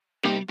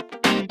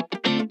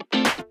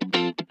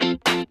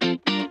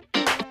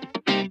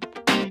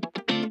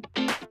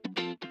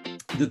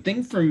the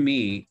thing for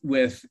me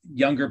with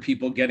younger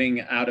people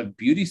getting out of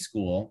beauty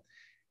school,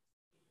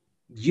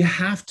 you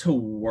have to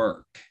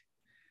work,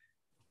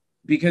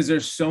 because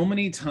there's so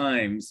many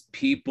times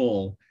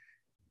people,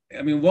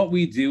 I mean, what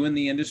we do in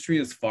the industry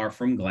is far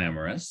from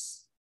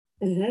glamorous.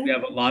 Mm-hmm. We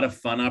have a lot of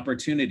fun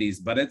opportunities,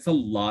 but it's a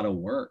lot of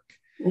work.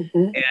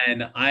 Mm-hmm.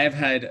 And I've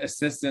had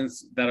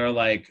assistants that are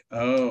like,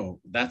 oh,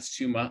 that's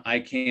too much. I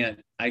can't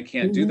do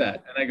Mm-hmm.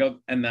 that. And I go,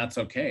 and that's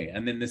okay.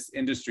 And then this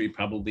industry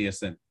probably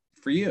isn't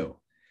for you.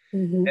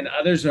 Mm-hmm. And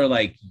others are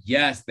like,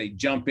 yes, they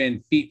jump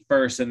in feet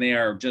first and they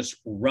are just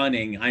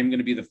running. I'm going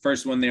to be the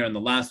first one there and the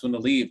last one to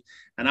leave.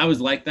 And I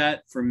was like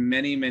that for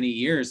many, many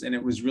years. And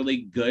it was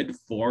really good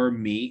for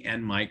me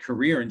and my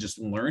career and just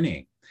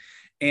learning.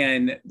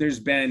 And there's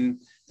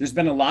been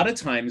a lot of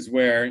times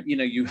where, you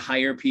know, you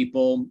hire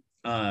people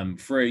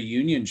for a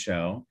union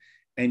show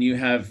and you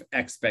have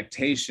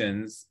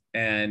expectations,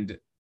 and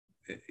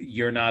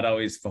you're not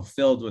always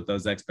fulfilled with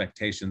those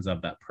expectations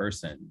of that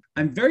person.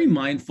 I'm very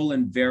mindful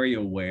and very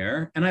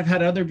aware. And I've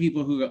had other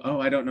people who go, oh,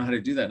 I don't know how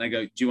to do that. And I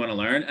go, do you want to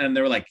learn? And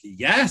they're like,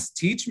 yes,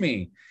 teach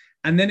me.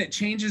 And then it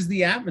changes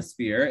the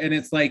atmosphere. And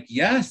it's like,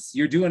 yes,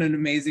 you're doing an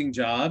amazing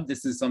job.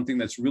 This is something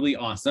that's really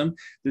awesome.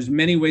 There's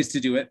many ways to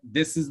do it.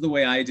 This is the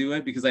way I do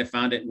it because I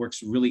found it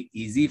works really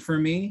easy for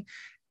me.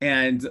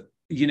 And,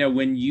 you know,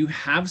 when you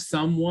have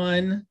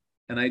someone,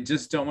 and I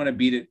just don't want to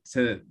beat it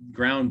to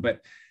ground,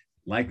 but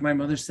like my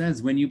mother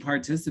says, when you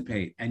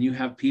participate and you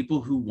have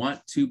people who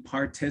want to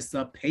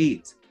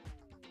participate,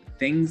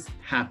 things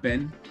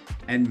happen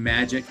and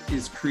magic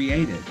is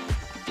created.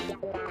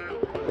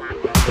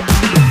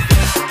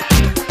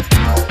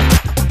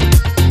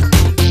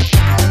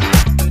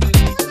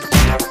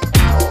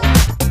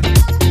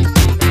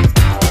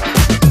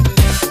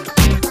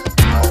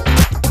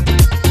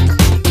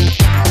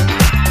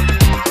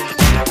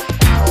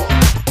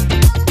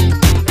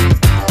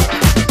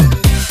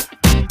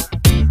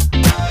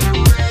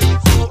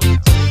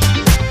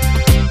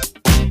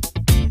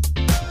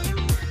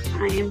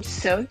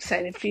 So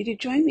excited for you to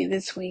join me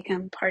this week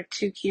on part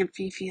 2 Camp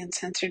Fifi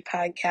Uncensored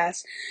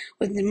podcast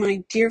with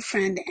my dear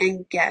friend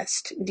and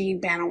guest,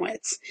 Dean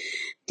Banowitz.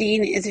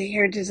 Dean is a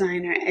hair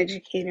designer,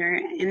 educator,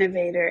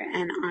 innovator,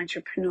 and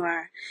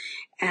entrepreneur.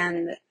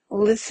 And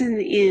listen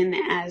in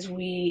as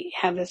we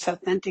have this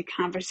authentic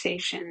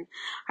conversation,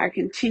 our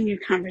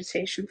continued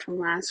conversation from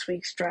last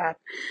week's drop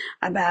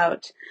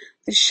about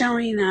the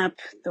showing up,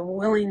 the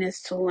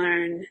willingness to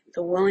learn,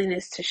 the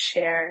willingness to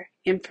share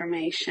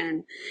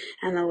information,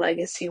 and the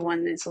legacy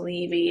one is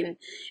leaving,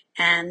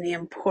 and the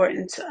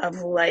importance of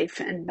life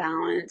and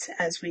balance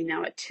as we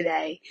know it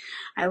today.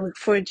 I look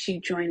forward to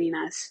you joining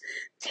us.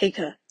 Take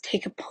a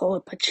pull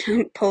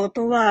up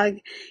a log.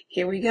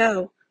 Here we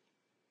go.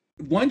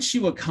 Once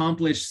you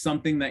accomplish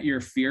something that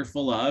you're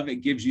fearful of, it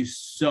gives you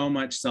so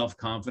much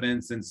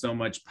self-confidence and so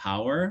much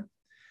power.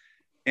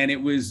 And it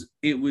was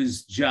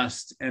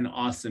just an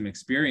awesome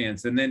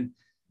experience. And then,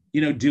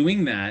 you know,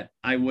 doing that,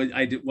 I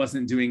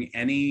wasn't doing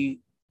any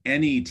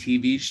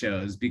TV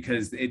shows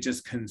because it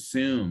just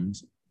consumed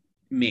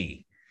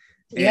me.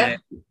 Yeah.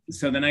 And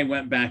so then I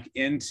went back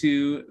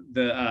into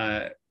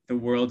the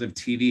world of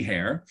TV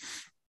hair.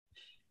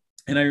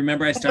 And I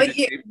remember I started.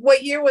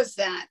 What year was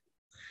that?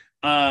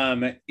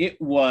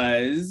 It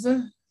was,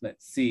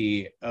 let's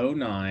see,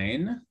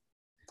 2009.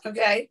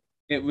 Okay.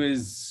 It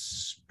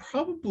was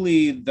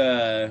probably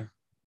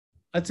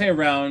I'd say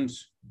around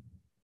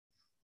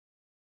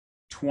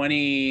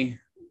 20,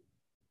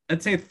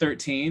 I'd say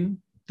 13,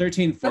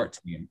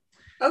 14.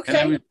 Okay. And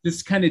I was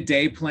just kind of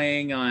day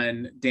playing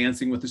on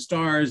Dancing with the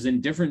Stars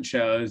and different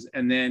shows.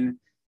 And then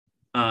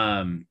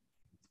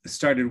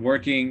started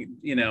working,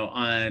 you know,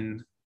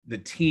 on the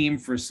team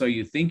for So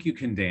You Think You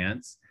Can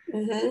Dance.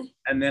 Mm-hmm.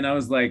 And then I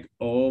was like,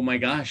 oh my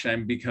gosh,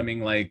 I'm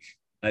becoming like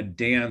a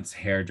dance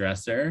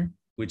hairdresser,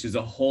 which is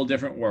a whole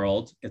different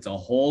world. It's a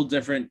whole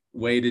different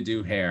way to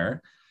do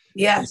hair.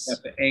 Yes. You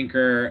have the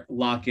anchor,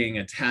 locking,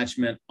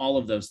 attachment, all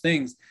of those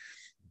things.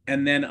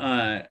 And then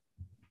I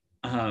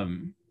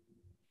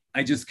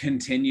just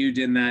continued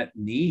in that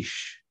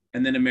niche.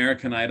 And then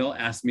American Idol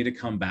asked me to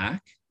come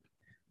back.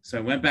 So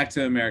I went back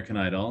to American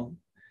Idol.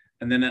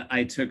 And then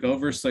I took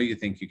over So You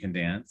Think You Can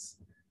Dance.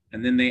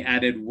 And then they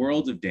added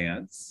World of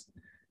Dance.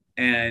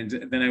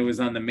 And then I was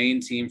on the main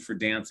team for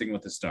Dancing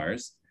with the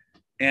Stars.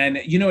 And,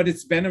 you know,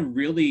 it's been a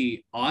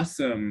really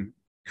awesome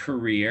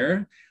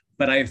career.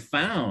 But I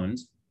found,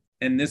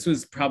 and this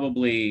was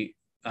probably,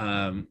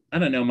 I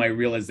don't know, my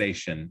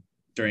realization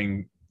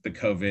during the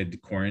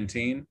COVID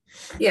quarantine.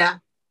 Yeah.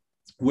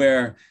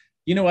 Where,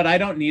 you know what, I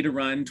don't need to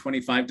run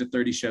 25 to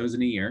 30 shows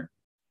in a year.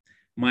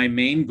 My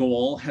main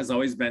goal has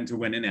always been to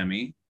win an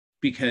Emmy,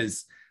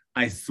 because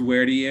I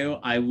swear to you,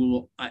 I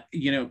will,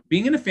 you know,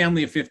 being in a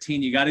family of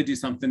 15, you got to do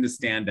something to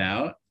stand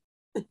out.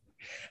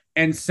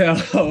 And so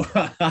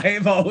I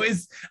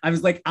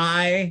was like,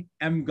 I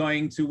am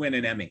going to win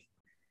an Emmy.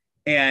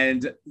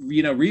 And,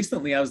 you know,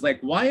 recently I was like,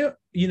 why,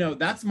 you know,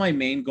 that's my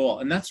main goal.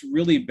 And that's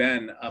really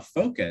been a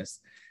focus.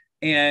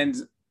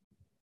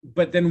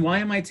 But then why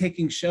am I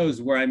taking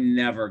shows where I'm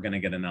never going to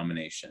get a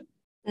nomination?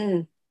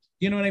 Mm.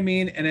 You know what I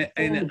mean?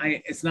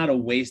 It's not a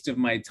waste of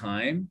my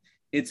time.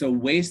 It's a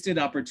wasted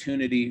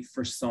opportunity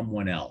for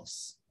someone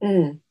else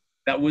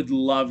that would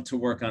love to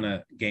work on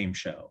a game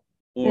show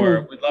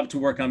or would love to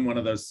work on one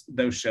of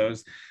those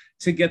shows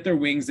to get their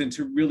wings and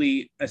to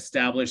really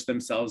establish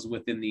themselves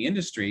within the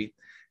industry.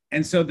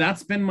 And so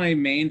that's been my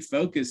main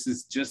focus,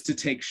 is just to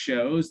take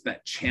shows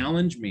that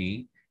challenge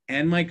me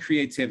and my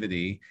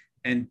creativity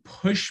and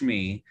push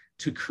me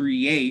to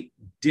create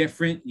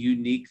different,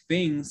 unique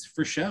things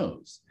for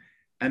shows.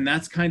 And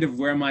that's kind of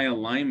where my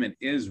alignment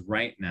is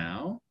right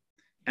now.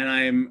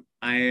 And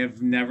I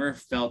have never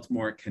felt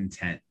more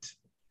content.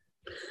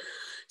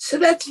 So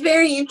that's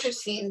very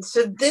interesting.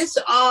 So this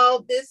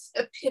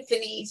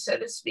epiphany, so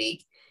to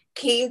speak,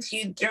 came to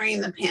you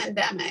during the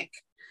pandemic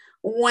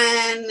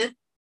when,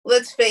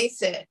 let's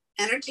face it,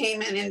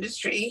 entertainment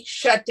industry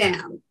shut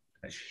down.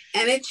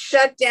 And it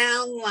shut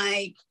down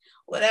like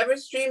whatever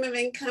stream of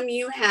income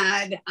you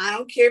had. I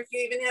don't care if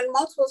you even had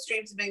multiple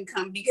streams of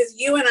income, because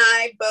you and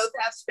I both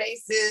have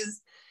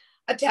spaces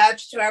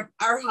attached to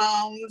our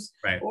homes,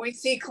 right, where we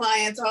see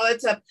clients, all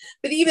that stuff.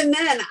 But even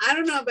then, I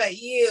don't know about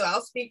you,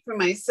 I'll speak for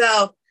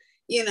myself,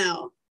 you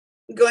know,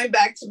 going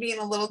back to being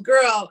a little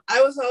girl,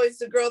 I was always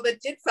the girl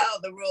that did follow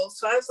the rules.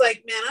 So I was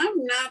like, man,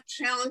 I'm not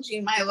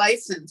challenging my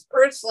license.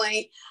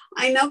 Personally,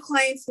 I know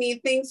clients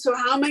need things, so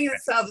how am I going to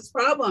solve this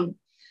problem?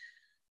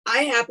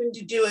 I happen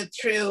to do it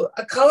through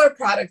a color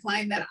product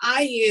line that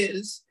I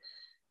use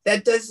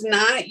that does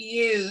not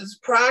use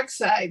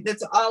peroxide,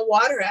 that's all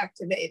water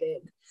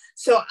activated.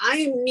 So I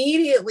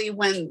immediately,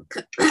 when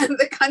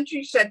the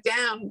country shut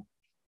down,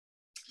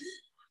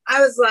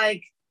 I was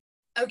like,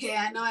 okay,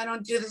 I know I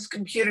don't do this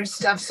computer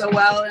stuff so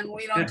well, and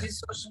we don't do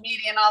social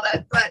media and all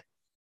that, but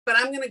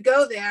I'm going to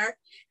go there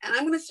and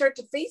I'm going to start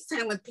to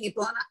FaceTime with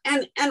people.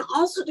 And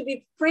also, to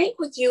be frank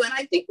with you, and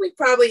I think we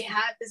probably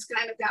had this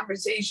kind of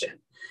conversation,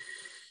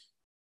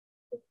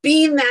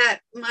 being that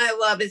my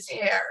love is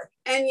hair,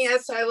 and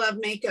yes, I love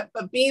makeup,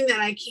 but being that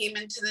I came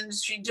into the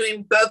industry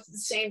doing both at the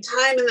same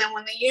time, and then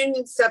when the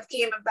union stuff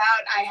came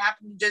about, I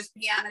happened to just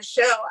be on a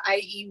show,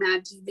 i.e.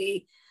 Mad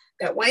TV,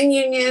 that went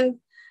union.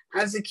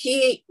 I was a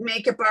key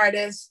makeup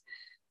artist.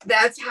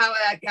 That's how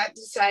that got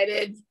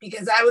decided,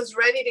 because I was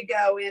ready to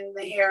go in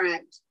the hair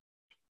end.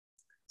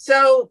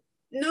 So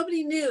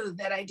nobody knew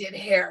that I did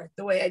hair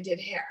the way I did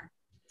hair.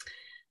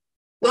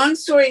 Long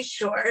story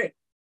short,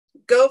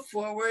 go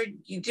forward,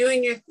 you're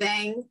doing your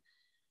thing,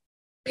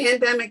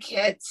 pandemic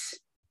hits.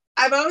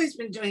 I've always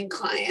been doing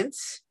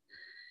clients,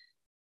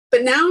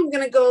 but now I'm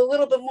going to go a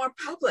little bit more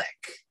public.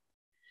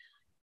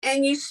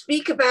 And you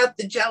speak about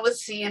the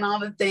jealousy and all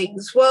the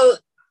things. Well,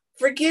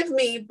 forgive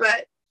me,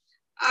 but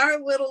our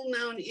little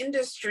known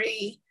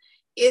industry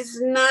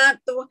is not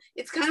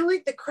it's kind of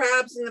like the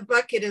crabs in the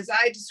bucket as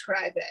I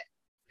describe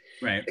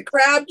it. Right. The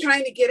crab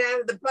trying to get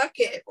out of the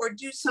bucket or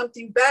do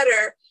something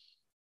better,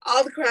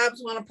 all the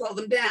crabs want to pull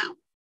them down.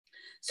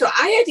 So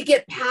I had to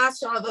get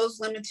past all those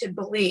limited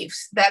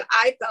beliefs that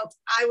I felt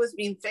I was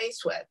being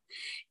faced with.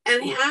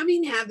 And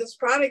having had this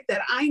product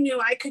that I knew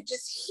I could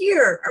just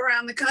hear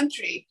around the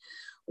country,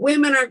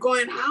 women are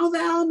going, how the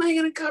hell am I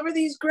going to cover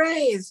these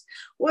grays?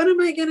 What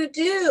am I going to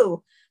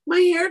do? My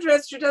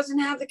hairdresser doesn't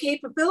have the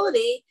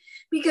capability,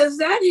 because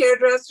that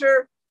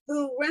hairdresser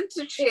who rents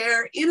a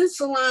chair in a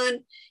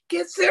salon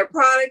gets their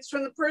products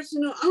from the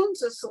person who owns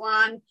the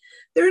salon.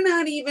 They're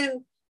not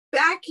even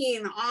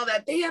backing all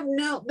that. They have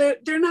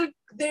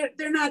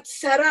they're not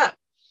set up.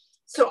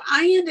 So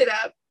I ended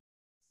up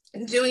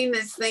doing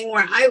this thing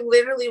where I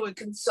literally would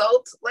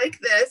consult like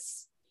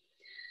this,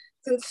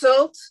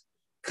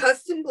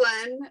 custom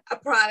blend a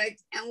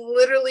product, and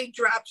literally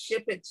drop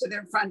ship it to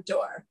their front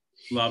door.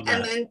 Love that.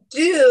 And then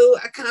do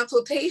a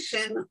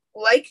consultation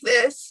like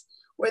this,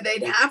 where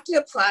they'd have to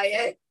apply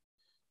it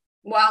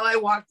while I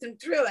walked them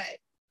through it.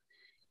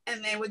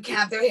 And they would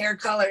have their hair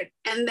colored.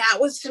 And that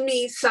was, to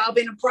me,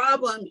 solving a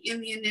problem in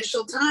the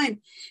initial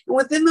time. And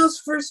within those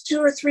first 2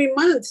 or 3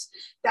 months,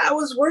 that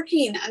was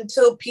working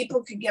until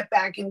people could get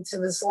back into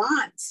the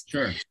salons.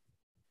 Sure.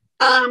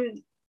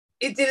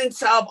 It didn't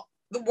solve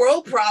the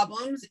world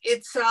problems.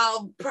 It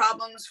solved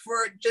problems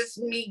for just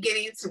me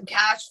getting some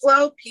cash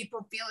flow,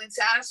 people feeling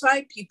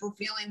satisfied, people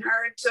feeling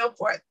heard, so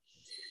forth.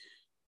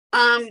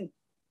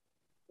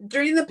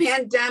 During the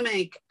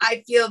pandemic,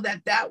 I feel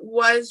that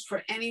was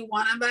for any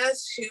one of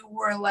us who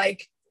were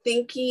like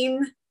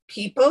thinking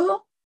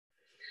people.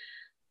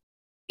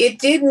 It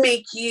did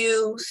make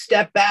you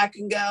step back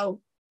and go,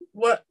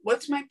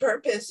 what's my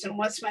purpose, and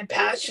what's my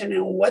passion,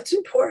 and what's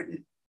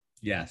important?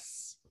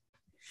 Yes.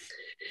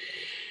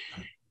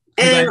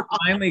 And I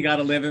finally got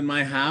to live in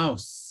my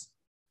house.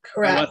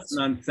 Correct. I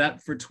wasn't on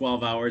set for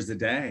 12 hours a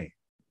day.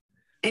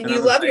 And you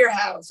love your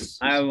house.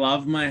 I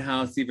love my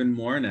house even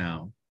more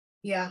now.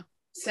 Yeah,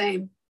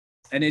 same.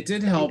 And it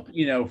did help,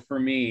 for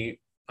me,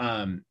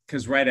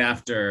 because right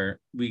after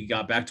we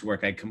got back to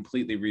work, I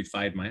completely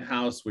refied my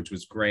house, which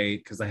was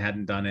great because I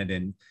hadn't done it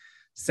in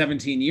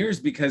 17 years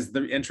because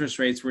the interest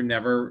rates were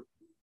never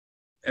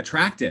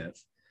attractive.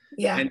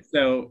 Yeah. And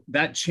so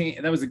that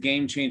was a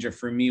game changer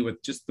for me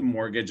with just the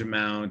mortgage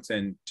amount,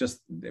 and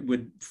just it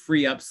would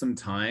free up some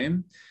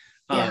time,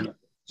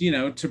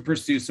 Yeah. to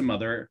pursue some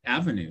other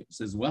avenues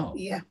as well.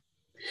 Yeah.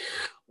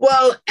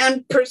 Well,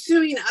 and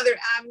pursuing other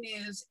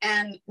avenues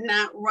and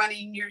not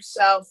running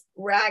yourself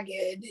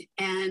ragged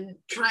and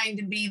trying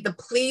to be the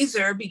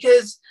pleaser,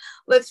 because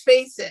let's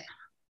face it,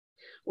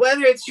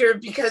 whether it's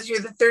because you're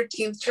the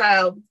 13th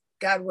child,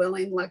 God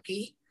willing,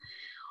 lucky,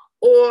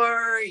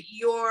 or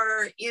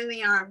you're in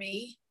the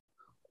army,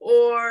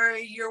 or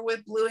you're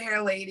with blue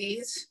hair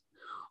ladies,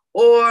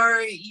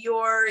 or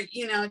you're,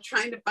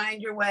 trying to find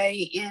your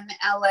way in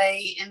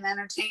LA in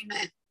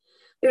entertainment.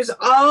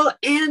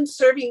 And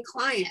serving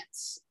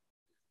clients,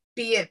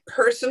 be it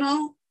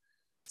personal,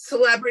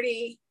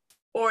 celebrity,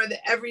 or the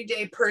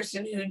everyday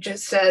person who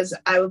just says,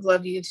 I would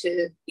love you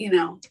to,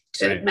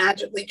 Right.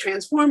 magically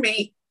transform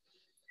me.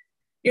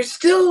 You're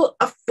still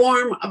a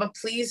form of a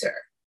pleaser.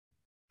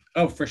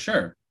 Oh, for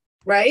sure.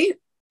 Right?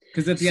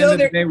 Because at the end of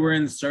the day, we're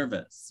in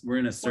service. We're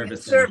in a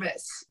service.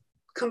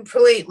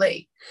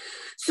 Completely.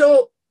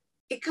 So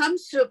it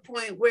comes to a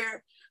point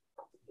where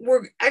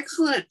we're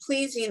excellent at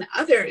pleasing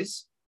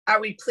others. Are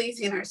we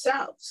pleasing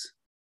ourselves?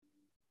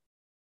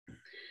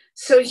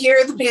 So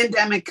here the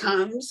pandemic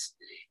comes,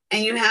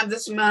 and you have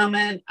this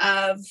moment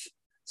of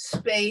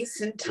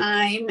space and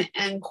time,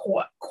 and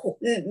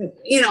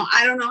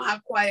I don't know how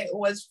quiet it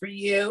was for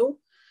you.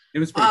 It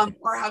was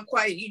or how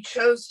quiet you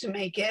chose to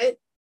make it.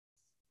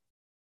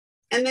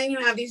 And then you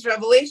have these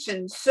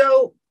revelations.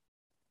 So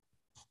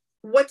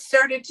what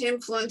started to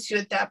influence you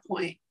at that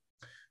point?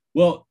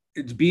 Well,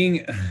 it's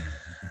being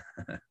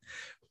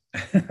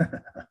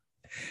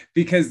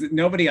because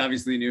nobody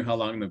obviously knew how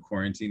long the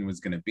quarantine was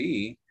going to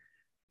be.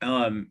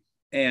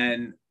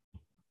 And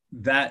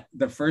that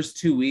the first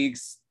 2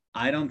 weeks,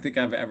 I don't think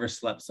I've ever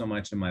slept so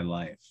much in my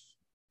life.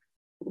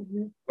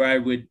 Mm-hmm. Where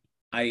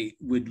I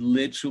would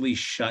literally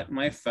shut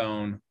my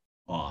phone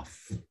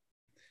off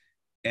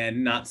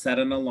and not set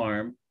an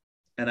alarm.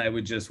 And I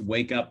would just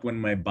wake up when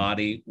my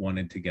body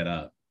wanted to get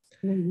up.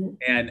 Mm-hmm.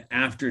 And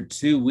after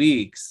 2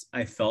 weeks,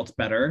 I felt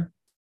better.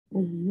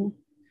 Mm-hmm.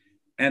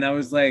 And I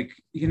was like,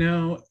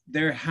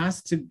 there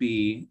has to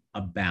be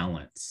a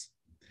balance.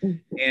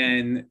 Mm-hmm.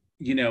 And,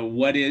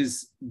 what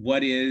is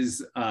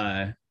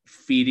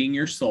feeding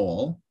your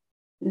soul?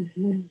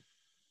 Mm-hmm.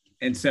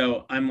 And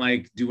so I'm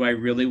like, do I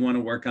really want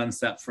to work on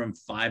set from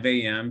 5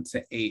 a.m.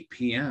 to 8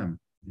 p.m.?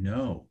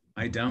 No,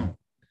 I don't.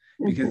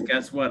 Because Mm-hmm.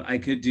 guess what? I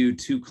could do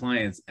 2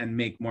 clients and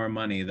make more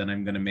money than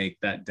I'm going to make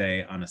that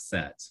day on a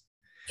set.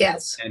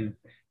 Yes. And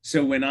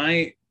so when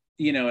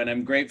and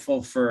I'm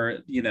grateful for,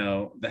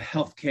 the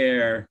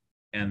healthcare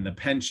and the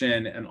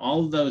pension and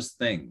all of those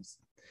things.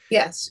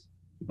 Yes.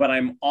 But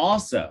I'm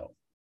also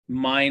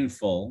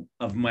mindful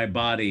of my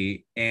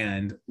body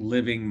and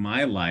living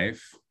my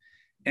life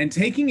and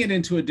taking it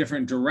into a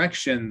different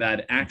direction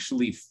that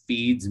actually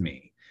feeds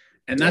me.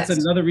 And that's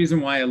another reason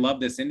why I love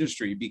this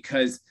industry,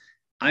 because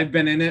I've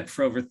been in it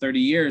for over 30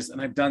 years and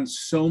I've done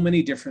so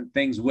many different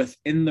things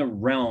within the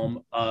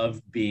realm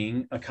of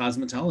being a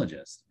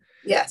cosmetologist.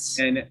 Yes.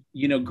 And,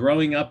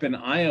 growing up in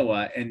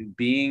Iowa and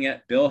being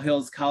at Bill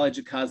Hill's College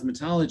of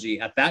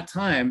Cosmetology, at that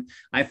time,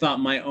 I thought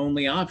my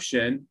only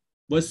option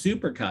was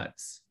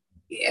supercuts.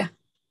 Yeah.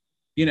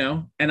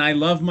 And I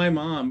love my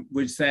mom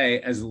would say,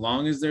 as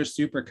long as there's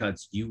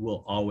supercuts, you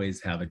will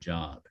always have a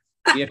job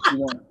if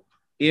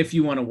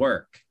you want to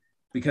work,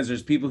 because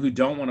there's people who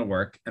don't want to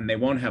work and they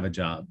won't have a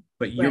job,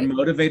 but you're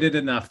motivated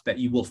enough that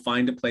you will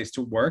find a place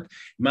to work.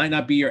 It might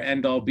not be your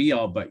end all be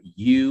all, but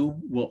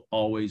you will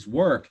always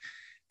work.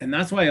 And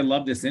that's why I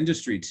love this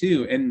industry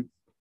too. And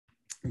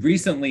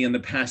recently, in the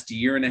past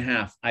year and a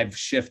half, I've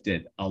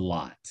shifted a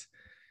lot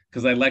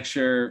because I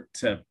lecture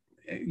to,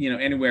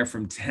 anywhere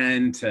from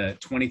 10 to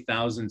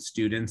 20,000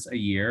 students a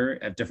year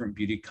at different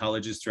beauty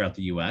colleges throughout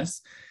the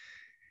US.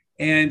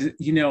 And,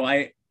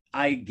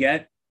 I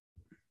get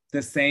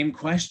the same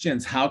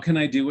questions. How can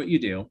I do what you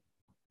do?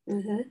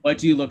 Mm-hmm. What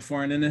do you look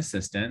for in an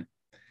assistant?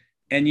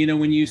 And,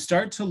 when you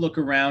start to look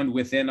around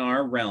within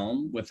our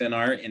realm, within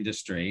our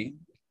industry,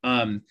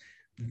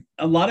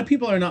 a lot of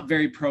people are not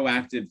very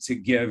proactive to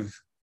give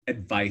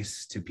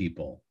advice to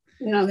people.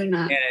 No, they're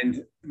not.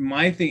 And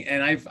my thing,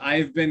 and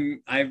I've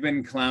been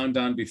clowned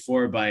on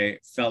before by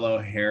fellow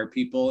hair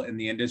people in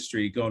the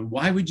industry going,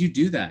 why would you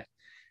do that?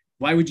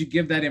 Why would you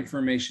give that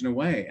information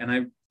away?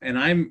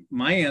 And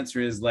my answer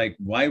is like,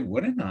 why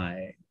wouldn't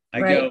I? I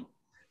go,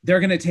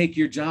 they're going to take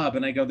your job.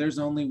 And I go, there's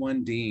only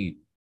one dean.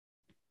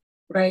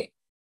 Right.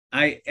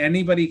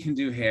 Anybody can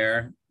do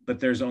hair, but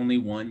there's only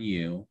one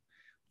you.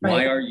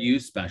 Why are you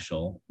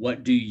special?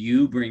 What do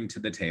you bring to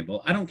the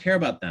table? I don't care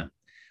about them.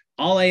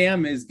 All I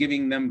am is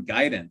giving them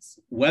guidance.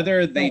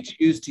 Whether they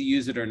choose to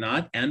use it or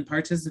not and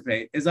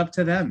participate is up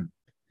to them.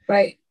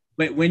 Right.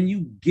 But when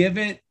you give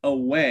it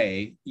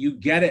away, you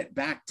get it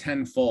back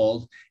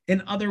tenfold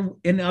in other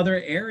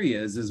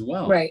areas as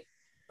well. Right.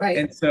 Right.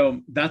 And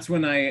so that's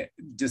when I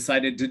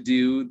decided to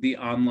do the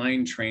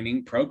online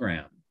training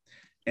program.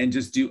 and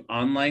just do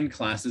online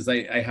classes.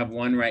 I have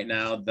one right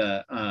now,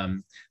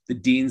 the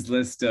Dean's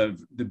List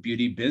of the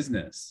beauty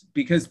business,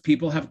 because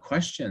people have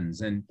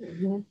questions. And,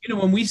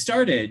 when we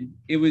started,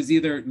 it was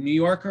either New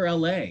York or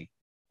LA,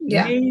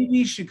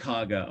 maybe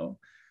Chicago.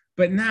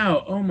 But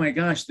now, oh my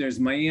gosh, there's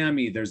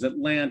Miami, there's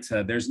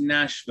Atlanta, there's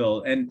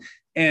Nashville. And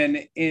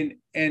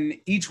in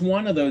each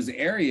one of those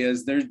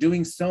areas, they're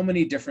doing so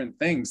many different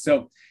things.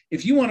 So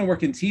if you want to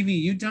work in TV,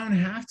 you don't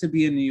have to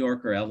be in New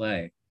York or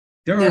LA.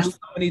 There are so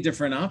many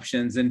different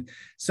options. And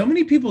so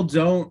many people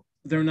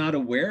they're not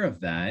aware of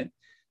that.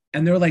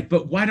 And they're like,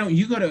 but why don't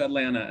you go to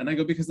Atlanta? And I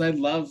go, because I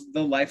love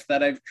the life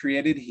that I've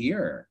created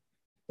here.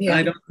 Yeah.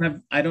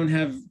 I don't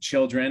have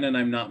children, and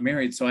I'm not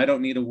married, so I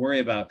don't need to worry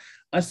about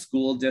a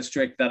school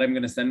district that I'm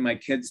going to send my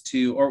kids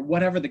to, or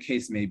whatever the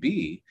case may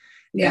be.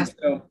 Yeah. And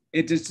so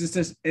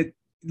it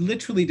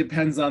literally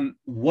depends on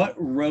what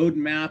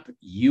roadmap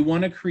you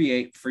want to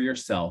create for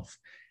yourself,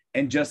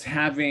 and just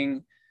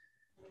having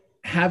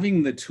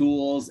the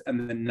tools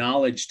and the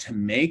knowledge to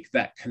make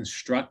that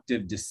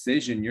constructive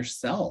decision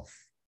yourself.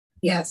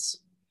 Yes.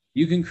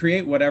 You can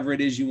create whatever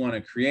it is you want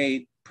to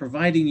create,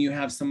 providing you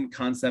have some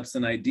concepts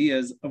and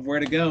ideas of where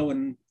to go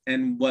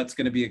and what's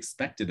going to be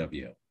expected of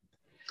you.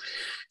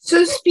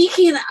 So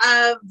speaking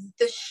of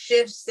the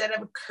shifts that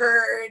have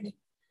occurred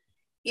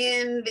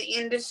in the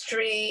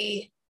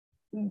industry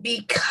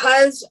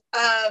because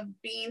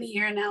of being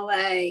here in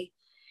LA,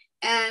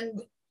 and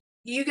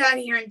you got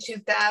here in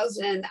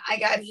 2000, I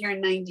got here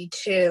in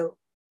 92.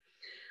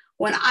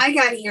 When I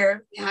got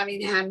here,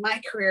 having had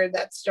my career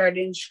that started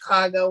in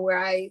Chicago, where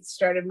I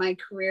started my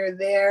career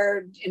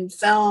there in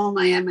film,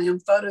 I had my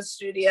own photo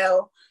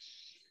studio.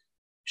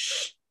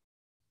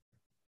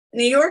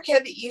 New York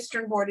had the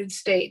Eastern bordered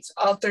states,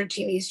 all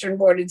 13 Eastern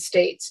bordered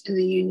states in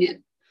the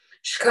Union.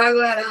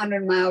 Chicago had a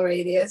 100-mile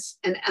radius,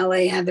 and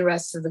LA had the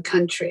rest of the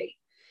country.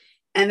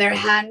 And there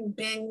hadn't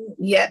been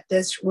yet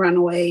this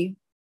runaway,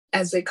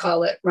 as they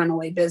call it,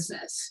 runaway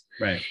business.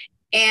 Right.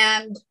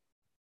 And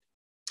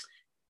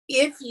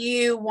if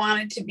you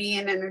wanted to be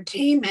in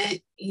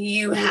entertainment,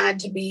 you had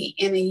to be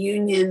in a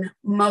union,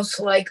 most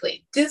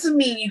likely. Doesn't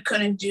mean you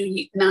couldn't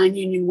do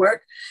non-union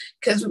work,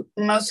 because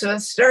most of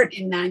us start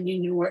in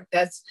non-union work.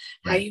 That's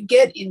how you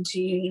get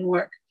into union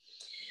work.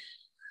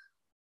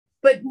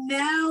 But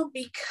now,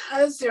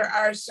 because there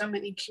are so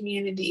many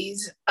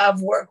communities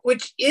of work,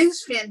 which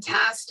is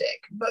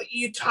fantastic, but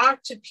you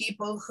talk to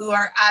people who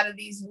are out of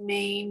these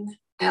main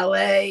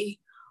LA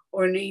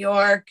or New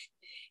York,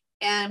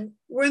 and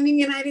we're in the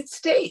United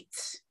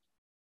States.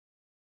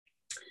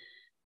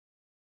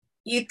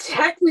 You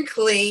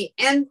technically,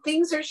 and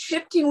things are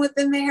shifting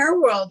within the hair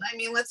world. I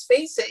mean, let's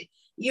face it,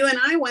 you and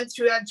I went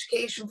through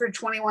education for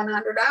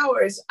 2,100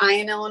 hours. I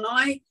in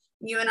Illinois,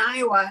 you in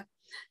Iowa.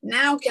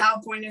 Now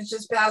California's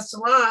just passed a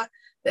law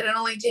that it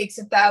only takes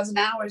 1,000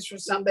 hours for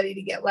somebody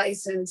to get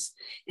licensed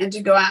and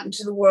to go out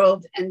into the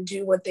world and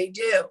do what they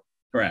do.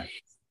 Correct.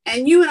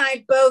 And you and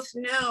I both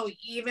know,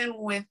 even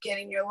with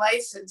getting your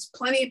license,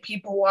 plenty of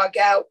people walk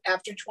out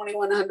after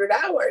 2,100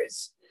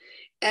 hours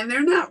and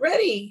they're not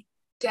ready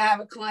to have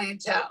a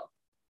clientele.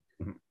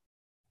 Mm-hmm.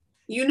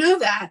 You know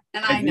that,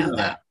 and I know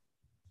that.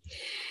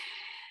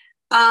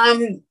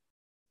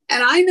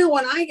 And I know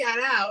when I got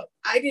out,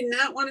 I did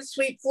not want to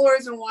sweep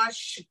floors and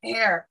wash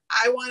hair.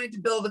 I wanted to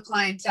build a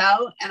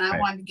clientele, and I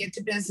wanted to get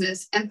to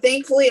business. And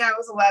thankfully, I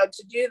was allowed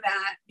to do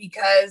that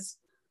because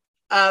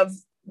of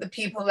the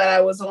people that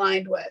I was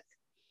aligned with.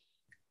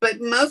 But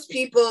most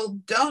people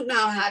don't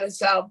know how to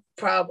solve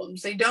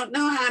problems. They don't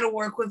know how to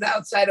work with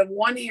outside of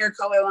one hair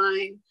color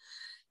line.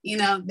 You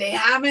know, they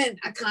haven't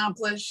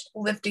accomplished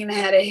lifting a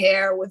head of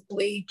hair with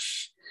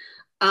bleach.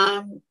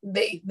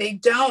 They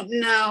don't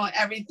know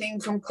everything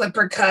from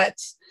clipper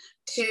cuts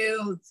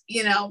to,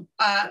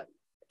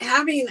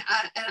 having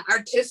an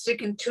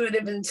artistic,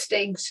 intuitive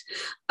instinct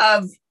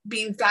of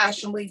being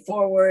fashionably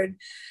forward.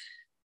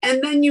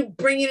 And then you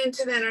bring it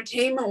into the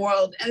entertainment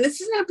world. And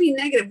this is not being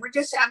negative. We're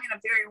just having a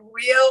very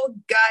real,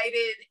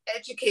 guided,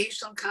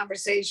 educational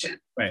conversation.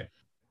 Right.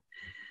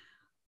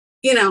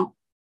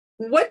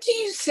 What do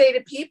you say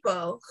to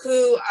people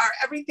who are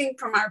everything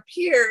from our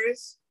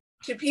peers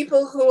to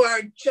people who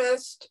are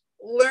just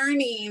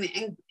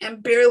learning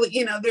and barely,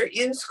 they're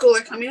in school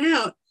or coming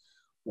out?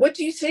 What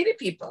do you say to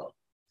people?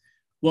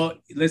 Well,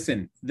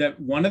 listen,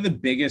 one of the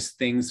biggest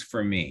things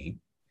for me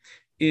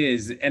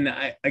is, and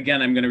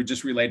I'm going to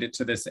just relate it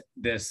to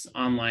this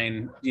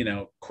online,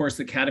 course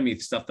academy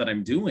stuff that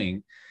I'm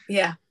doing.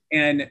 Yeah.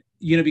 And,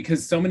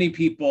 because so many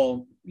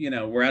people,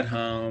 we're at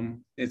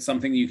home, it's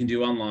something you can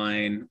do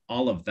online,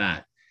 all of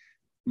that.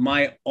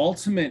 My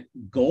ultimate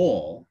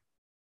goal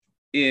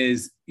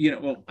is,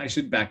 I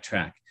should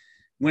backtrack.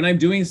 When I'm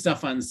doing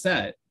stuff on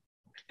set,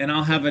 and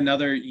I'll have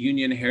another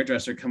union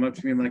hairdresser come up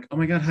to me, I'm like, oh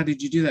my God, how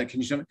did you do that? Can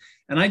you show me?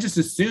 And I just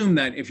assume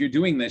that if you're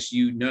doing this,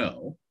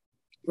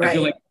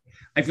 right.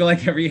 I feel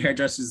like every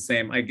hairdresser is the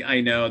same.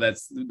 I know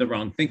that's the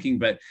wrong thinking,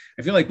 but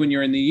I feel like when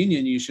you're in the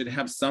union, you should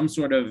have some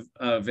sort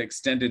of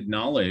extended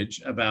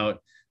knowledge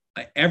about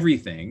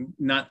everything.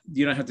 Not,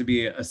 you don't have to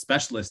be a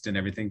specialist in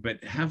everything,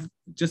 but have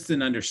just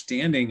an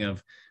understanding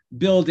of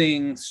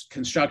buildings,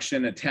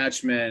 construction,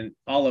 attachment,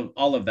 all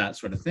of that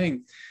sort of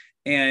thing.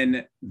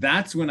 And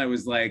that's when I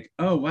was like,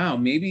 oh wow,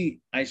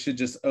 maybe I should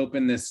just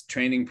open this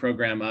training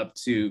program up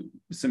to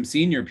some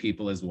senior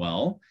people as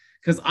well,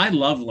 because I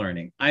love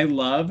learning. I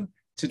love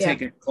to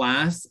take a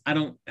class.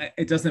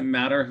 It doesn't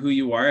matter who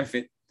you are.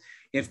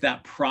 If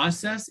that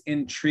process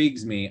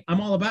intrigues me,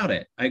 I'm all about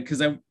it.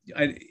 Because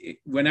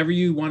whenever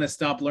you want to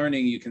stop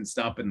learning, you can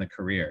stop in the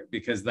career,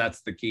 because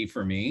that's the key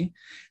for me.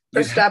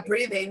 Or stop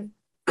breathing.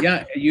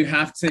 Yeah, you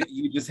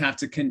just have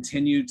to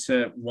continue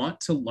to want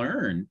to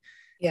learn.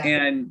 Yeah.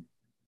 And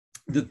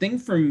the thing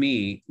for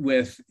me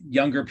with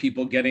younger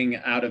people getting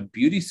out of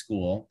beauty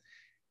school,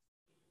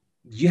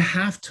 you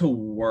have to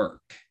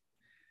work,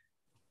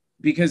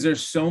 because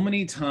there's so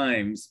many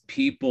times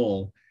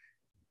people,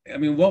 I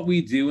mean, what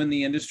we do in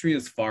the industry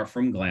is far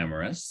from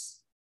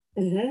glamorous.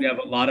 Mm-hmm. We have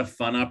a lot of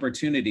fun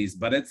opportunities,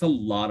 but it's a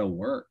lot of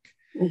work.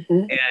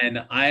 Mm-hmm.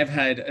 And I've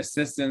had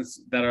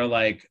assistants that are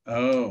like,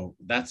 oh,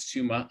 that's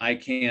too much. I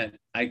can't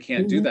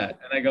mm-hmm. do that.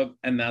 And I go,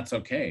 and that's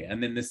okay.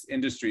 And then this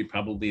industry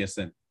probably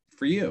isn't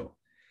for you.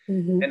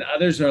 Mm-hmm. And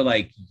others are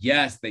like,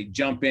 yes, they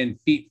jump in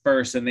feet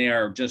first and they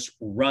are just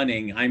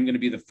running. I'm going to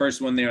be the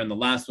first one there and the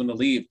last one to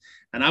leave.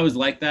 And I was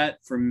like that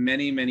for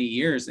many, many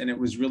years. And it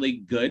was really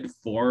good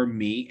for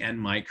me and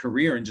my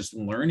career and just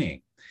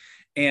learning.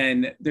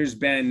 And there's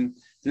been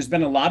a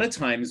lot of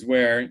times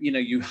where,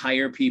 you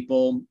hire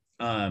people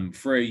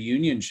for a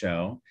union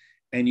show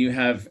and you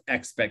have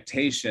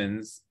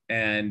expectations,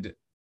 and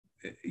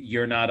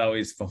you're not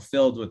always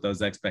fulfilled with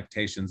those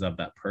expectations of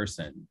that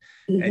person.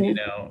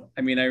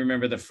 Mm-hmm. And, I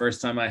remember the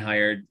first time I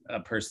hired a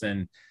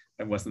person,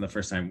 it wasn't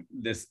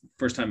the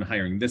first time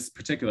hiring this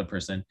particular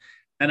person,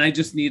 and I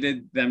just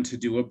needed them to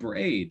do a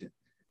braid.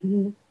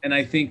 Mm-hmm. And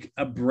I think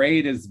a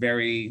braid is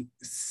very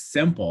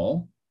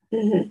simple.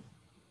 Mm-hmm.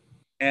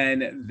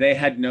 And they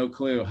had no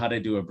clue how to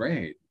do a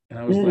braid. And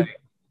I was like,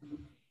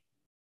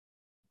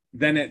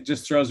 then it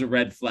just throws a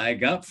red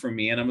flag up for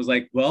me. And I was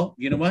like, well,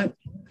 you know what?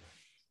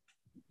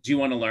 Do you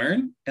want to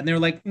learn? And they're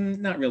like,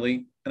 not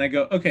really. And I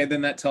go, okay,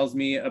 then that tells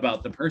me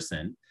about the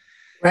person.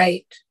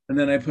 Right. And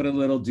then I put a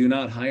little do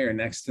not hire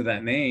next to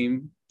that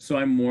name, so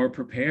I'm more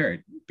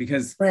prepared,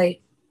 because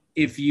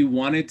if you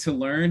wanted to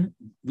learn,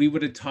 we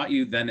would have taught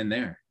you then and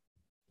there.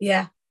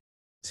 Yeah.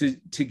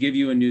 To give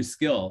you a new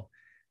skill.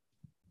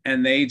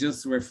 And they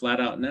just were flat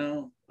out,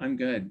 no, I'm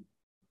good.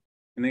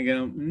 And they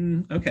go,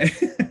 okay.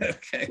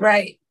 Okay.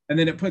 Right. And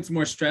then it puts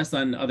more stress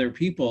on other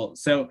people.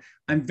 So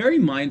I'm very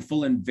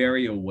mindful and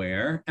very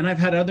aware. And I've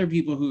had other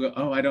people who go,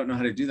 oh, I don't know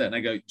how to do that. And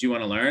I go, do you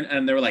want to learn?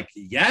 And they're like,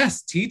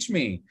 yes, teach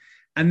me.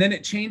 And then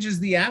it changes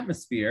the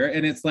atmosphere.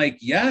 And it's like,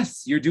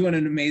 yes, you're doing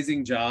an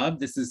amazing job.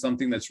 This is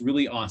something that's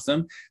really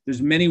awesome.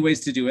 There's many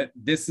ways to do it.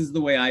 This is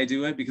the way I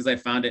do it, because I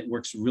found it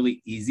works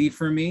really easy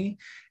for me.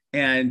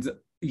 And,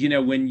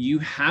 when you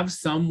have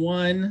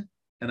someone,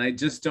 and I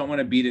just don't want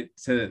to beat it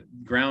to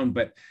ground,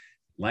 but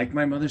like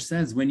my mother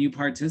says, when you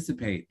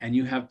participate and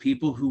you have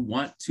people who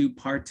want to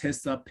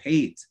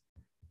participate,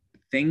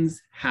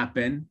 things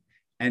happen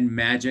and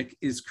magic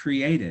is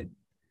created.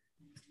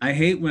 I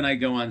hate when I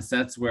go on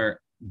sets where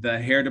the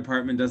hair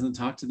department doesn't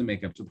talk to the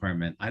makeup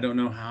department. I don't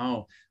know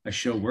how a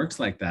show works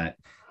like that.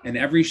 And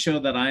every show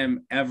that I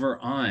am ever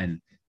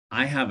on,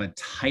 I have a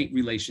tight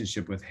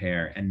relationship with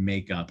hair and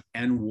makeup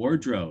and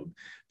wardrobe,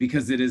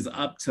 because it is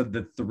up to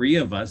the three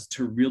of us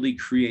to really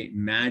create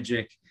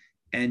magic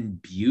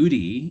and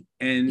beauty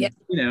and,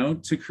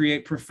 to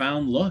create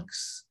profound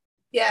looks.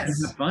 Yes.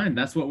 And have fun.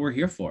 That's what we're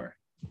here for.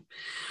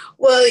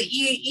 Well,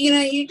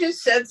 you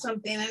just said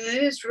something, and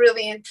it is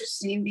really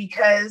interesting,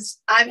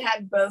 because I've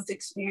had both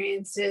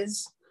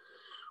experiences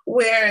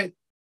where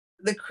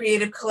the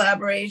creative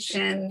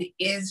collaboration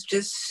is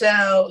just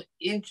so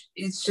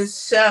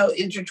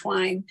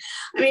intertwined.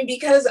 I mean,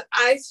 because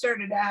I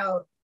started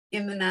out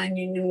in the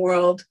non-union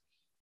world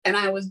and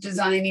I was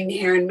designing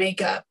hair and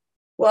makeup.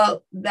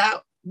 Well,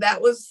 that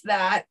was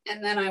that.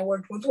 And then I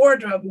worked with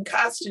wardrobe and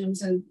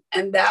costumes,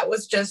 and that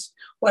was just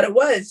what it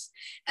was.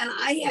 And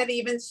I had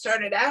even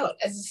started out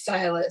as a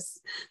stylist.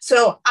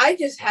 So I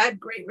just had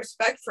great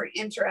respect for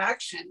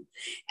interaction.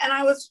 And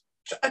I was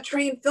a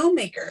trained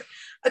filmmaker,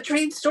 a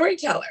trained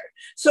storyteller.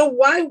 So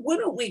why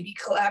wouldn't we be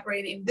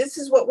collaborating? This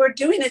is what we're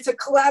doing. It's a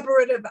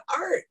collaborative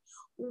art.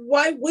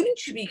 Why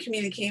wouldn't you be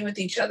communicating with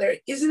each other?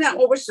 Isn't that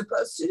what we're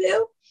supposed to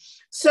do?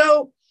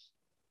 So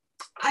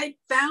I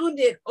found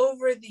it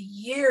over the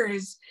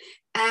years,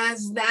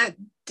 as that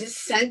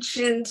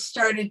dissension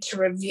started to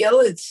reveal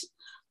its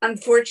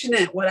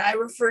unfortunate, what I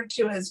refer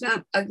to as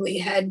not ugly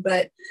head,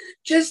 but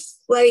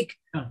just like,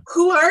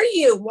 who are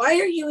you? Why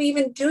are you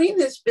even doing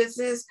this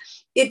business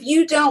if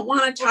you don't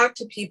want to talk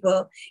to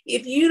people,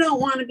 if you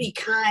don't want to be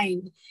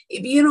kind,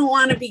 if you don't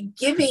want to be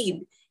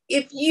giving,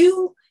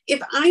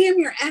 if I am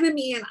your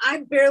enemy and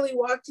I barely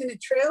walked in a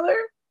trailer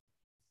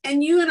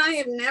and you and I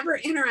have never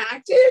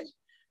interacted,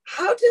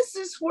 how does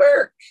this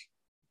work?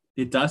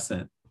 It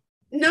doesn't.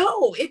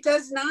 No, it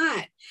does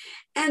not.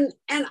 And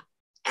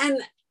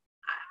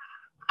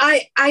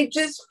I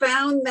just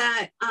found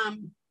that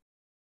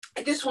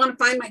I just want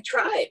to find my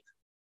tribe.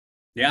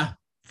 Yeah,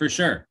 for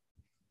sure.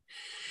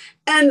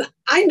 And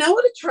I know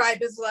what a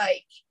tribe is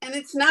like, and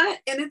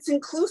it's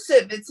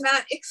inclusive. It's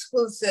not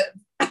exclusive.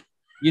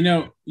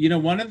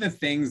 One of the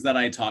things that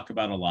I talk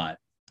about a lot,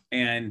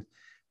 and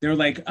they're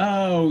like,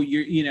 oh,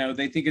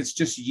 they think it's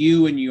just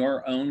you and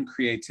your own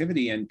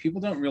creativity. And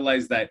people don't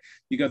realize that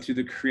you go through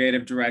the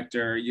creative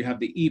director, you have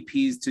the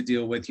EPs to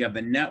deal with, you have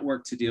the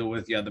network to deal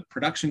with, you have the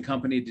production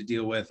company to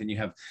deal with, and you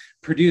have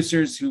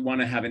producers who want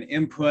to have an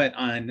input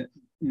on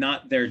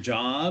not their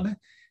job.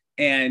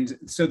 And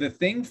so the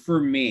thing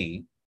for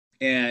me,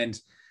 and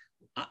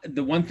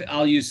the one thing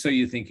I'll use So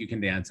You Think You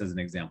Can Dance as an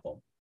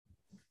example.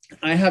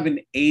 I have an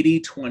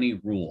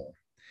 80-20 rule.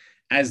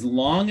 As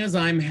long as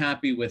I'm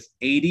happy with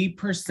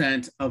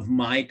 80% of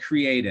my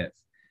creative,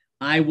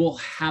 I will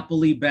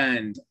happily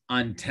bend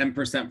on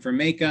 10% for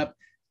makeup,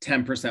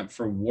 10%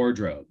 for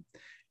wardrobe.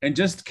 And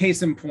just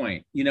case in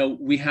point,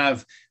 we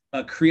have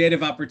a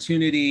creative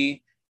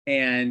opportunity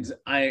and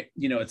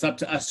it's up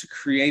to us to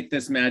create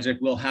this magic.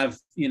 We'll have,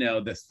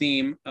 the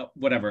theme,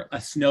 whatever, a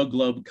snow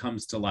globe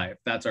comes to life.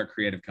 That's our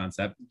creative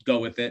concept. Go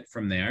with it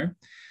from there.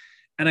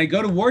 And I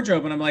go to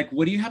wardrobe and I'm like,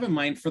 what do you have in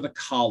mind for the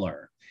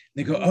collar?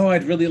 They go, oh,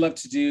 I'd really love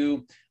to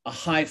do a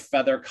high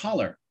feather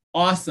collar.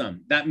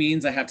 Awesome. That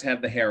means I have to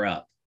have the hair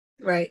up.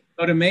 Right.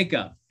 Go to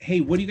makeup.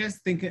 Hey, what do you guys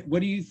think?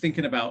 What are you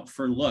thinking about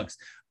for looks?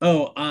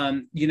 Oh,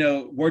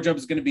 wardrobe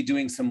is going to be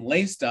doing some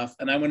lace stuff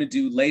and I want to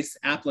do lace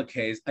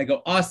appliques. I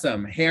go,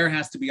 awesome. Hair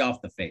has to be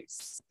off the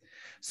face.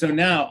 So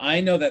now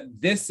I know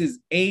that this is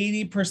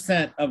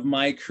 80% of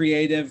my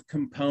creative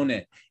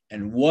component.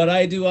 And what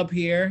I do up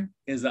here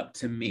is up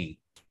to me.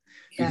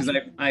 Because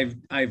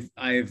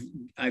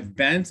I've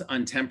bent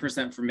on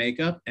 10% for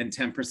makeup and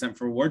 10%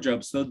 for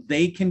wardrobe so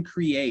they can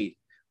create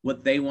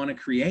what they want to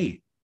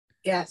create.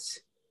 Yes.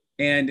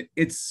 And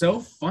it's so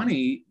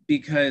funny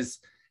because,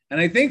 and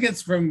I think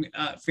it's from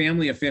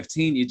family of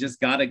 15, you just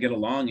got to get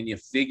along and you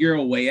figure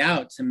a way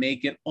out to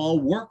make it all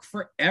work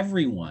for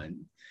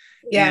everyone.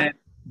 Yeah.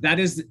 And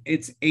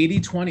it's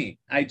 80-20.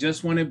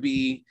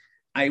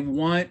 I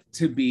want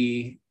to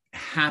be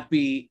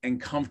happy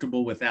and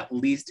comfortable with at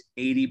least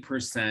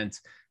 80%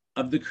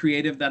 of the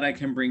creative that I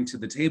can bring to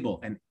the table.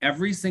 And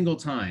every single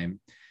time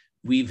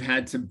we've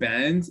had to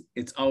bend,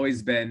 it's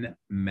always been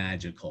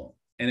magical.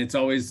 And it's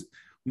always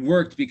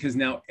worked because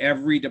now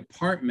every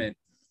department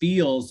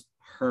feels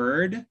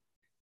heard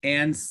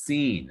and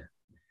seen.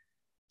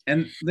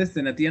 And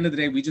listen, at the end of the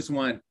day, we just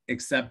want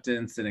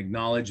acceptance and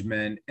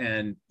acknowledgement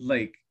and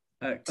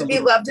to be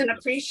loved and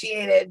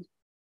appreciated.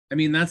 I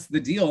mean, that's the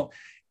deal.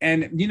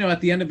 And,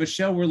 at the end of a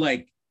show, we're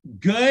like,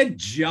 good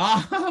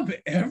job,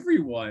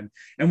 everyone.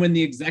 And when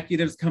the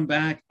executives come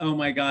back, oh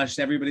my gosh,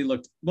 everybody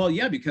looked, well,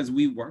 yeah, because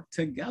we worked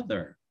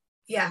together.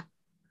 Yeah.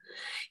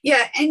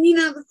 Yeah. And,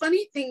 the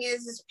funny thing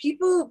is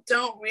people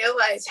don't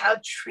realize how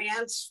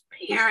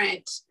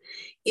transparent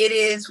it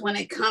is when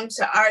it comes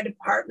to our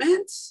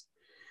departments.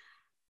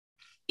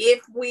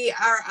 If we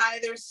are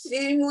either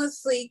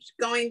seamlessly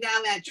going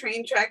down that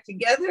train track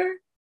together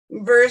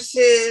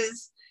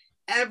versus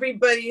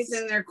everybody's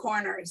in their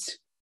corners.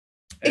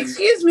 And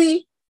excuse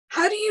me,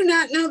 how do you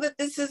not know that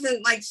this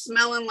isn't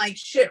smelling like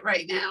shit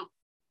right now?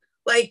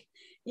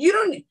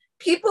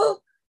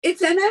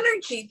 It's an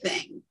energy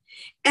thing.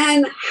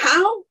 And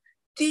how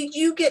did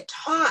you get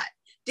taught?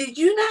 Did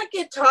you not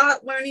get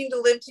taught learning to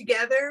live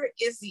together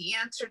is the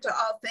answer to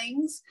all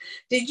things?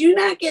 Did you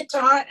not get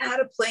taught how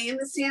to play in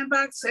the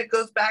sandbox? That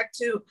goes back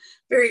to a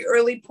very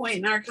early point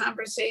in our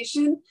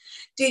conversation.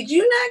 Did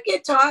you not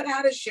get taught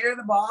how to share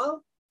the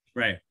ball?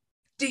 Right.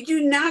 Did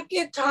you not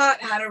get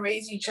taught how to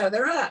raise each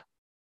other up?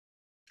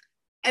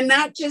 And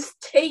not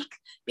just take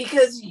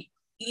because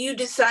you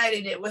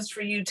decided it was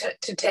for you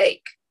to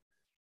take.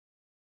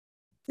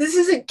 This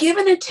is a give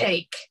and a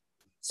take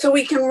so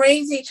we can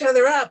raise each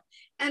other up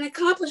and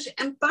accomplish.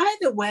 And by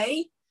the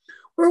way,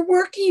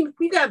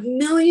 we got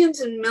millions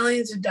and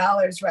millions of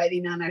dollars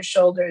riding on our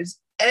shoulders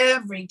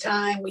every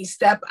time we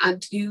step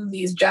onto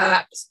these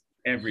jobs.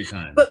 Every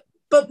time.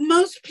 But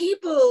most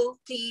people,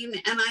 Dean,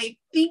 and I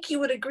think you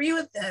would agree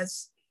with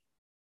this,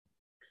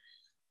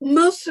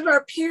 most of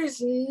our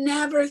peers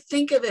never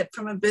think of it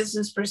from a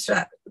business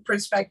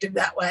perspective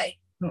that way.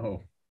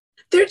 Oh.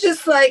 They're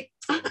just like,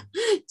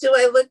 do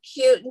I look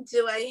cute and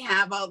do I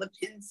have all the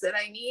pins that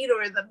I need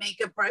or the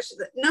makeup brushes?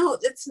 No,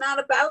 it's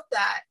not about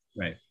that.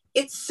 Right.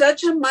 It's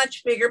such a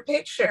much bigger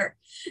picture.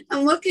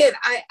 And look at,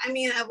 I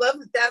mean, I love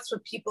that that's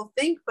what people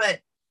think,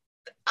 but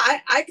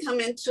I come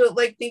into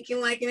it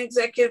thinking like an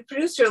executive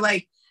producer,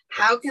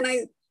 how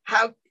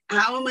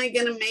am I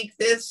going to make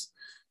this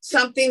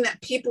something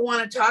that people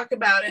want to talk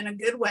about in a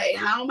good way?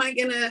 How am I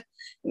going to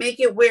make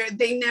it where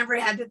they never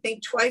had to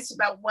think twice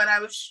about what I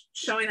was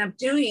showing up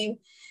doing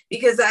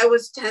because I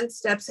was 10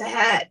 steps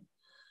ahead?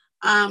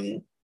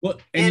 Go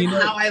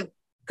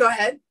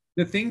ahead.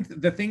 The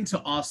thing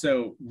to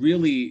also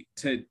really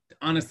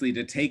honestly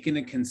take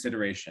into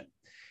consideration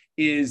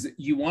is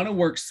you want to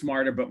work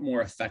smarter, but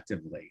more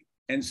effectively.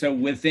 And so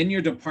within your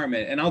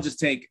department, and I'll just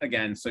take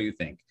again, So You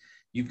Think,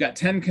 You've got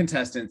 10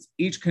 contestants.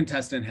 Each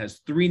contestant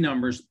has 3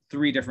 numbers,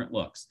 3 different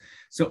looks.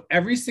 So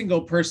every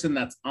single person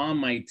that's on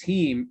my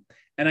team,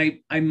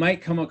 and I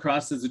might come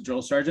across as a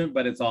drill sergeant,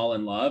 but it's all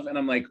in love. And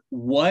I'm like,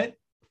 what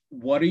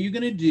are you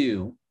going to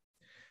do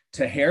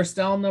to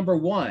hairstyle number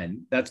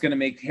 1 that's going to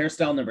make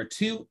hairstyle number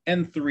 2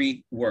 and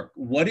 3 work?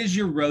 What is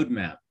your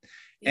roadmap?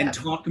 And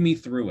talk me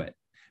through it.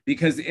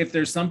 Because if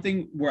there's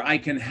something where I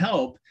can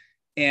help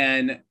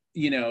and,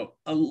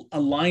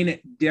 align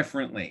it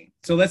differently.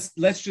 So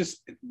let's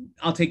just,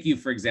 I'll take you,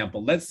 for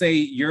example. Let's say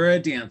you're a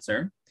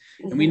dancer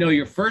and we know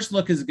your first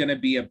look is going to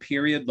be a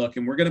period look,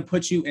 and we're going to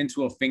put you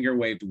into a finger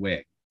waved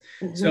wig.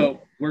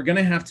 So we're going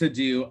to have to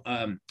do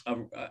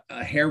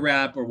a hair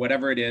wrap or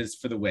whatever it is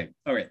for the wig.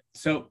 All right.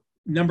 So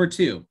number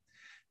 2,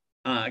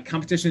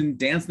 competition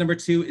dance number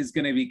 2 is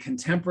going to be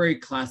contemporary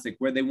classic,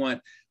 where they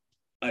want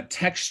a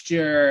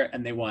texture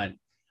and they want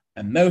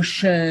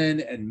emotion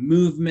and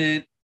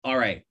movement. All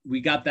right,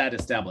 we got that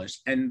established.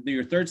 And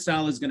your third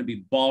style is going to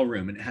be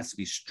ballroom, and it has to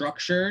be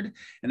structured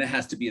and it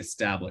has to be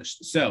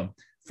established. So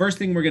first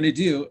thing we're going to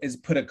do is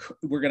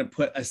we're going to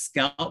put a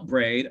scalp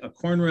braid, a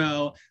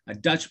cornrow, a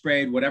Dutch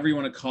braid, whatever you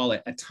want to call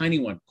it, a tiny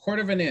one,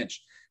 1/4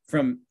 inch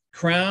from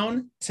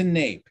crown to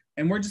nape.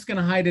 And we're just going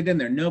to hide it in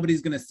there.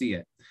 Nobody's going to see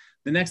it.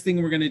 The next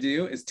thing we're going to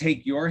do is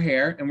take your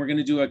hair and we're going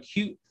to do a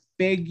cute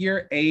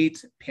figure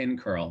 8 pin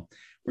curl.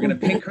 We're going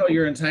to pin curl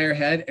your entire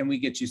head, and we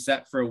get you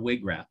set for a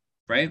wig wrap,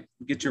 right?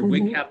 Get your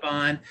wig cap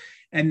on.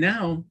 And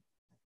now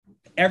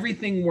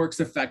everything works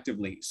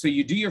effectively. So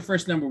you do your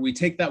first number, we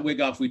take that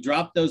wig off, we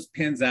drop those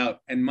pins out,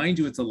 and mind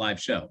you, it's a live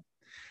show.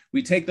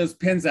 We take those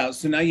pins out.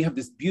 So now you have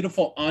this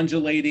beautiful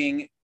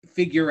undulating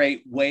figure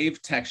 8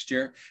 wave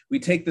texture. We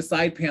take the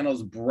side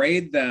panels,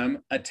 braid them,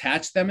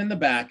 attach them in the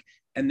back,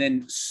 and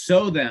then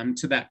sew them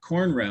to that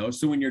cornrow.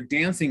 So when you're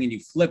dancing and you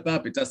flip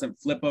up, it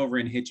doesn't flip over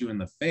and hit you in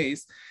the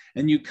face.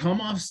 And you come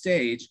off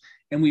stage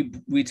and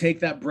we take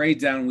that braid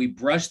down, we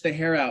brush the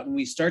hair out, and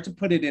we start to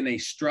put it in a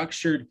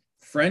structured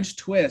French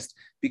twist.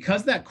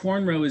 Because that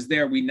cornrow is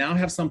there, we now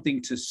have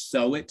something to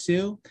sew it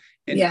to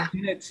and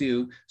pin it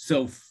to.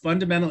 So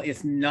fundamentally,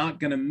 it's not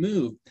going to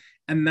move.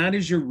 And that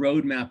is your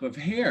roadmap of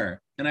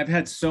hair. And I've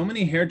had so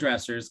many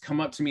hairdressers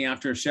come up to me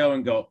after a show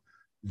and go,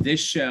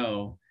 this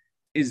show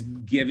is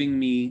giving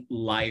me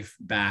life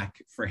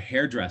back for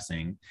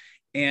hairdressing.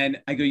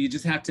 And I go, you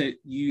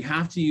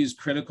have to use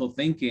critical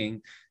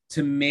thinking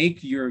to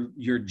make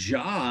your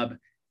job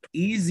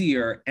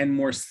easier and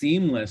more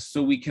seamless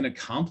so we can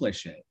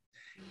accomplish it.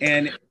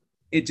 And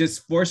it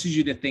just forces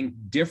you to think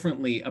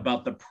differently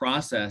about the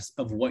process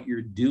of what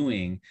you're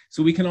doing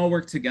so we can all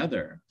work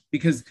together.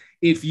 Because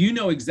if you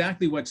know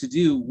exactly what to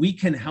do, we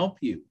can help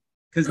you.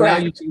 Because now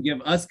you can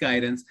give us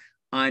guidance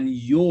on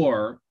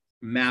your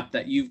map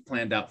that you've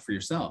planned out for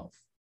yourself.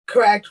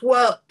 Correct.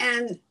 Well,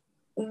 and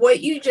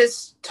what you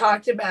just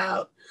talked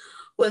about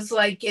was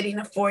like getting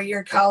a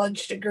 4-year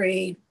college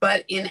degree,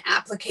 but in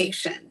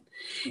application.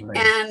 Right.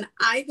 And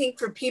I think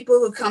for people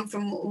who come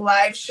from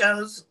live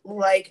shows,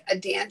 like a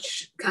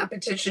dance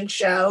competition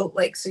show,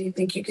 like So You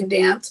Think You Can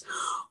Dance,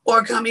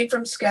 or coming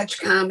from sketch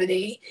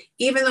comedy,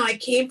 even though I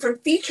came from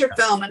feature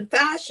film and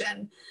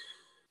fashion,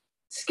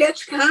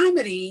 sketch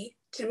comedy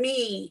to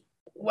me,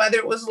 whether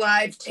it was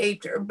live,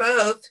 taped, or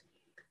both,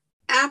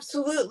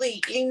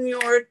 absolutely in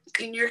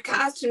your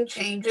costume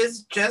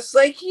changes, just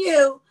like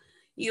you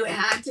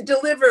had to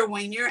deliver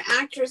when your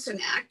actress and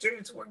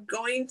actors were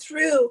going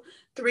through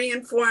 3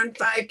 and 4 and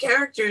 5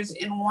 characters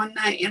in one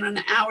night in an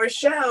hour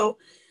show.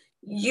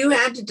 You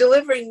had to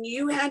deliver, and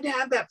you had to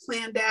have that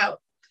planned out.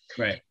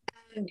 Right.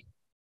 And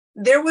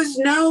there was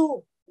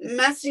no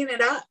messing it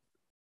up.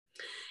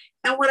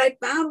 And what I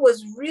found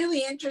was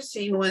really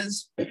interesting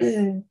was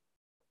when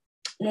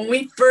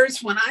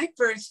I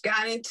first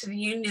got into the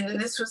union, and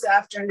this was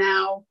after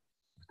now,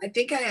 I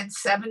think I had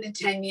 7 to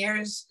 10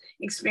 years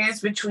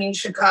experience between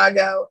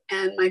Chicago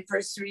and my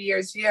first 3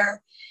 years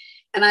here.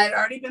 And I had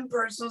already been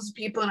personal to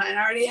people, and I had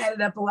already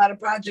headed up a lot of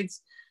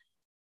projects.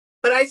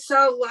 But I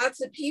saw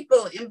lots of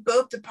people in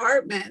both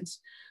departments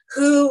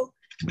who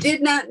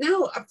did not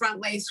know a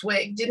front lace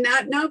wig, did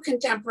not know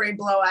contemporary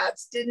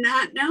blowouts, did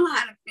not know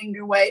how to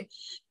finger wave,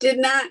 did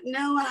not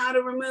know how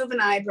to remove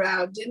an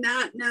eyebrow, did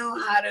not know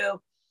how to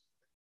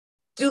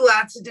do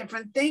lots of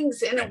different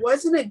things. And it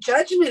wasn't a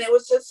judgment, it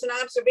was just an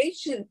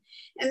observation.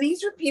 And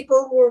these were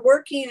people who were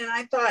working, and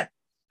I thought,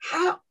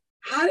 how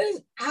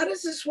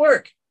does this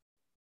work?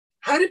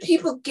 How do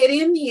people get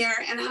in here,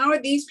 and how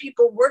are these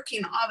people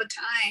working all the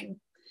time?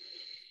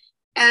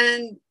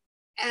 And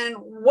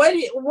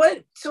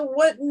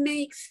what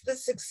makes the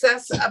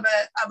success of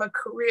a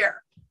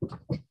career?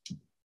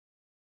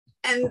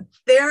 And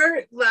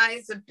there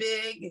lies a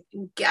big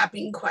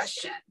gapping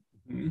question,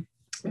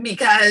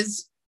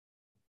 because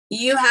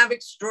you have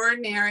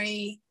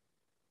extraordinary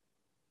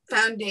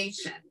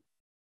foundation.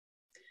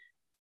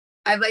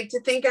 I'd like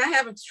to think I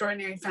have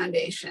extraordinary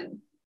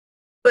foundation,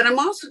 but I'm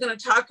also going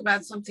to talk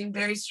about something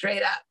very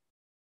straight up.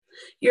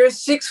 You're a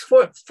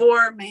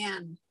 6'4"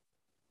 man.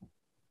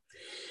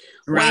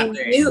 When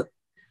you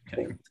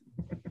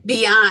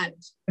beyond.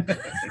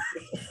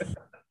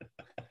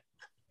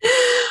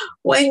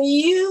 When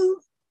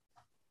you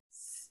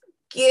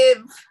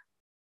give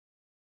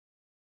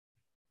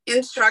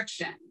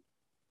instruction,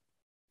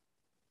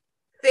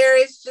 there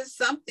is just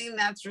something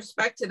that's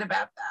respected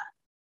about that.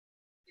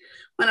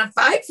 When a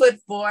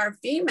 5'4"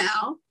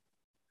 female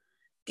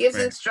gives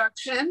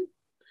instruction,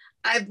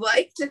 I'd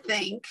like to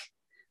think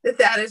that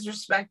that is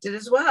respected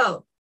as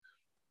well.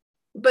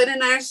 But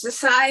in our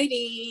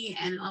society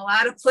and in a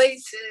lot of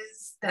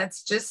places,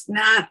 that's just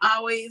not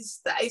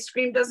always, the ice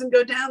cream doesn't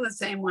go down the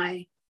same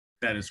way.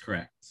 That is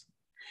correct.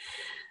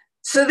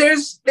 So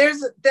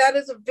that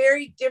is a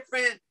very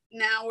different,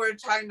 now we're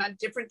talking about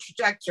different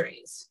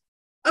trajectories.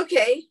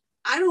 Okay,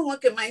 I don't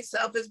look at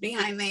myself as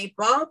behind the 8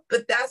 ball,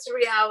 but that's a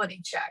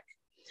reality check.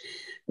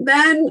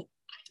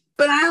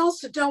 But I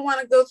also don't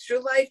want to go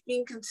through life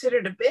being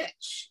considered a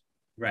bitch.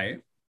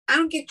 Right. I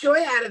don't get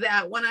joy out of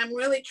that when I'm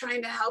really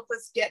trying to help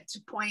us get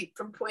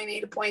from point A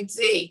to point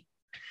Z.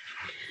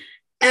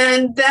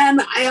 And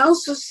then I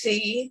also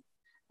see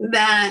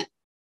that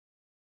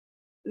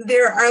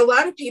there are a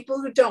lot of people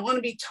who don't want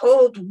to be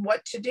told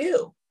what to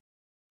do.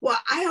 Well,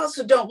 I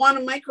also don't want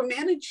to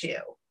micromanage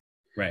you.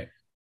 Right.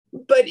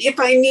 But if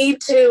I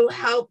need to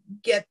help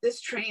get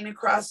this train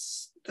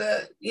across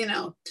to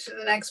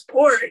the next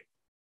port,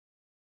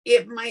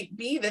 it might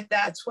be that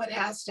that's what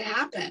has to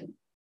happen.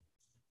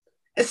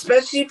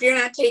 Especially if you're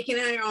not taking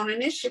on your own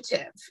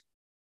initiative,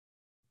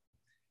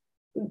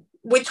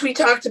 which we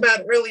talked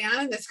about early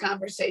on in this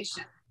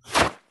conversation.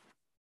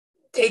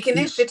 Take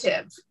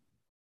initiative.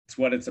 It's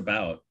what it's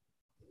about.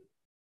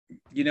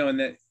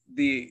 And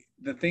the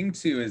thing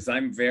too is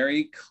I'm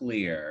very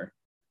clear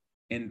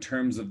in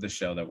terms of the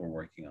show that we're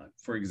working on.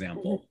 For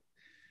example,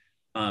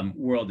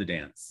 World of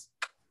Dance.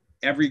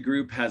 Every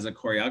group has a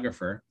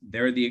choreographer.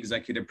 They're the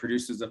executive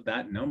producers of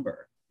that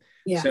number.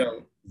 Yeah.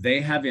 So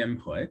they have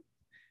input.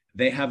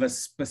 They have a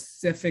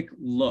specific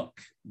look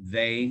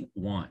they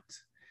want.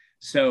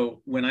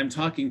 So when I'm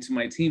talking to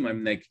my team,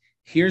 I'm like,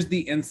 here's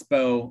the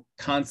inspo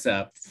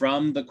concept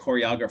from the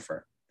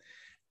choreographer.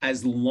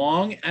 As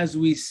long as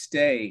we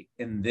stay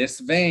in this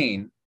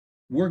vein,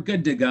 we're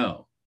good to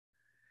go.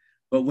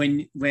 But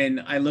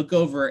when I look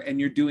over and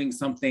you're doing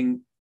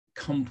something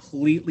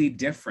completely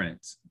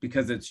different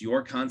because it's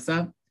your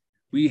concept,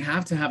 we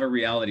have to have a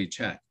reality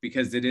check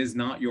because it is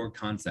not your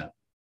concept.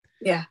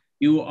 Yeah.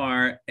 You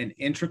are an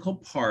integral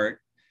part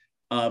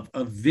of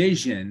a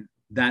vision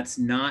that's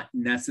not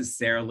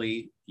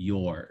necessarily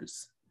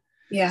yours.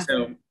 Yeah.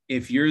 So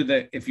if you're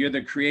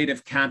the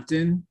creative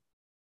captain,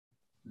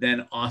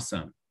 then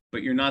awesome.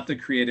 But you're not the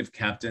creative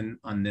captain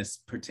on this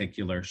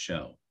particular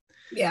show.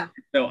 Yeah.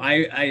 So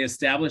I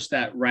established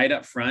that right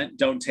up front.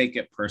 Don't take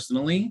it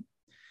personally.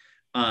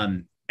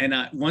 And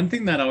one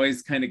thing that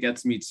always kind of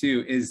gets me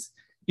too is,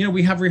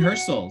 we have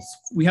rehearsals.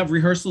 We have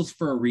rehearsals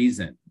for a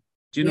reason.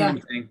 Do you know what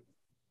I'm saying?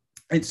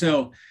 And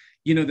so,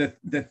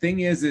 the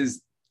thing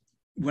is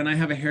when I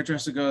have a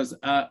hairdresser goes,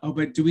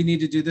 but do we need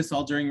to do this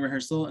all during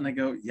rehearsal? And I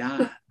go,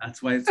 yeah,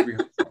 that's why it's a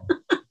rehearsal.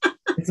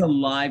 It's a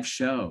live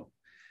show.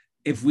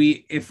 If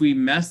we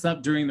mess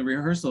up during the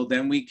rehearsal,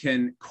 then we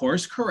can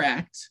course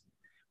correct.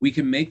 We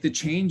can make the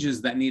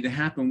changes that need to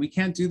happen. We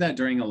can't do that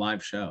during a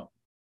live show.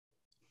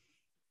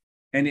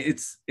 And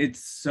it's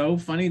so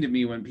funny to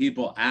me when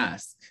people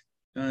ask,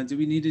 do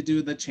we need to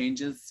do the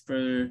changes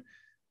for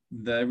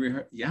the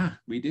rehearsal? Yeah,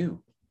 we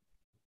do.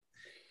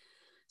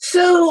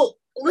 So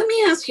let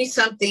me ask you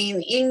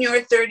something. In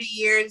your 30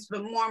 years,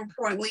 but more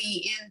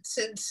importantly,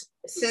 since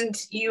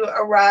you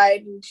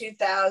arrived in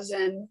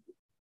 2000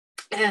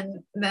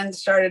 and then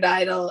started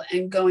Idol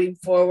and going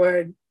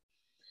forward,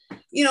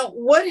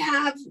 what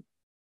have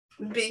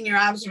been your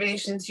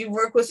observations? You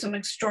work with some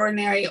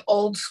extraordinary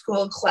old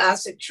school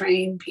classic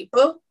trained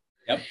people.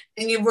 Yep.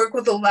 And you work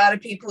with a lot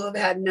of people who have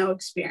had no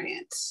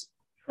experience.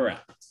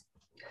 Correct.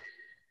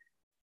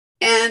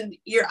 And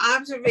your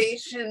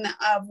observation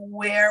of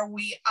where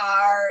we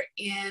are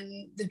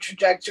in the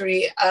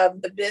trajectory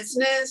of the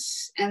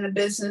business and the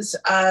business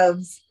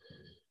of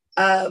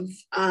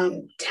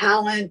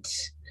talent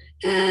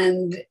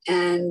and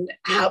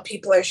how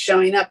people are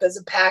showing up as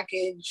a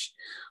package.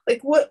 Like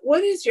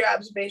what is your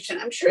observation?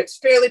 I'm sure it's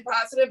fairly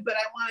positive, but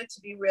I want it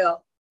to be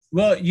real.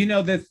 Well,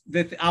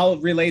 I'll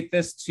relate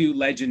this to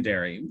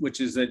Legendary,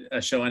 which is a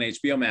show on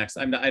HBO Max.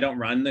 I don't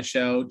run the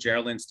show.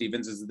 Geraldine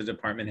Stevens is the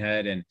department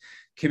head, and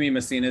Kimmy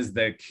Messina is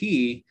the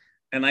key.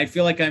 And I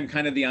feel like I'm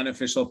kind of the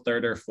unofficial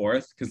third or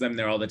fourth because I'm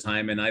there all the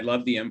time, and I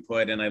love the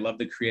input and I love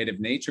the creative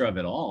nature of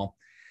it all.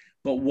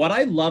 But what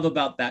I love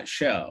about that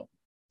show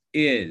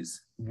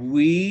is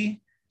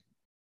we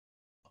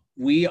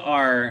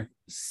are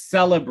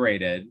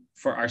celebrated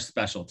for our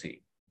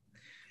specialty.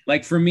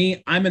 Like for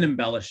me, I'm an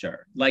embellisher.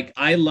 Like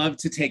I love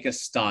to take a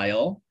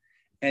style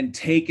and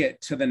take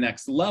it to the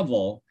next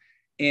level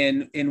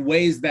in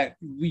ways that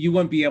you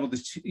wouldn't be able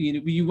to,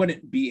 you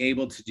wouldn't be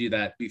able to do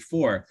that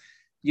before.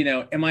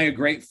 Am I a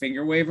great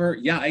finger waver?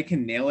 Yeah, I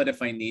can nail it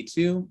if I need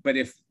to. But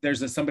if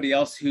there's somebody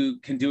else who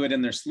can do it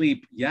in their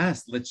sleep,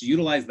 yes, let's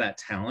utilize that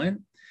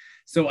talent.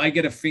 So I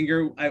get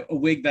a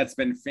wig that's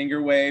been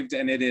finger waved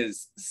and it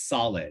is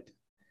solid.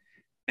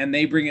 and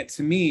they bring it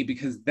to me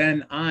because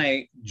then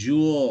I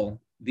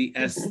jewel the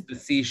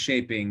C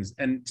shapings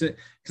and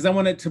because I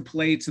want it to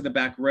play to the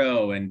back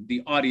row and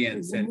the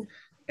audience. And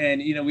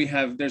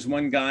there's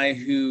one guy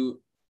who,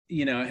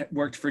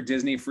 worked for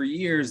Disney for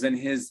years, and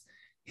his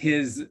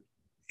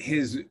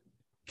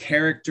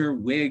character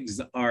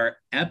wigs are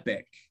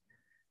epic.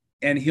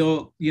 And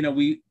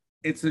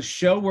it's a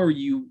show where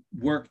you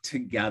work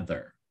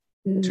together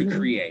to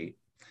create.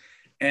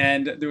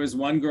 And there was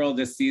one girl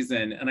this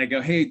season, and I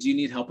go, hey, do you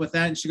need help with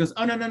that? And she goes,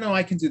 oh, no,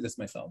 I can do this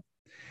myself.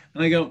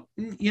 And I go,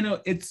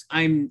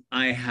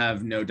 I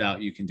have no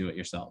doubt you can do it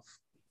yourself.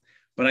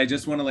 But I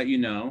just want to let you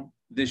know,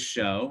 this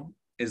show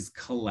is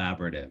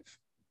collaborative.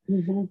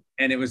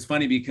 And it was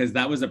funny because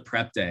that was a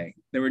prep day.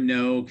 There were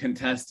no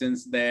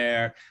contestants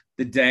there.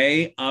 The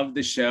day of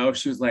the show,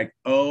 she was like,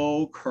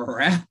 oh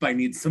crap, I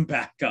need some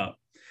backup.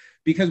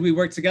 Because we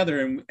work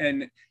together,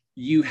 and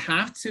you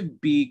have to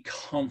be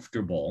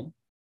comfortable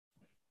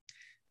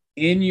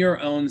in your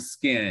own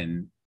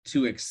skin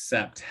to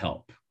accept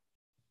help.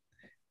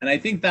 And I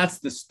think that's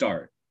the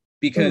start,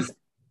 because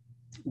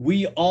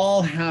we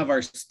all have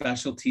our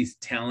specialties,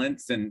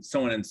 talents, and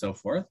so on and so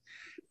forth.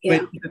 Yeah.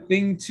 But the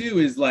thing too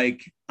is,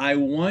 like, I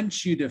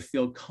want you to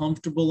feel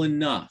comfortable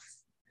enough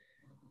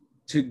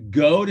to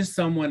go to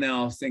someone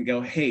else and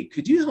go, hey,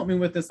 could you help me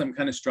with this? I'm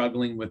kind of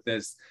struggling with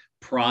this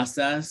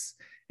process.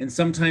 And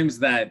sometimes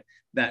that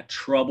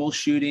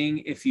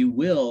troubleshooting, if you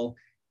will,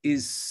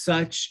 is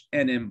such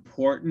an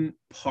important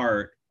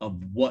part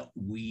of what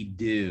we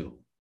do.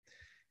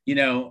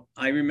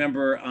 I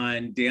remember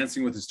on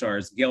Dancing with the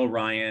Stars, Gail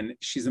Ryan,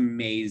 she's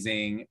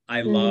amazing.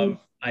 I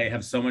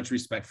have so much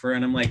respect for her.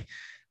 And I'm like,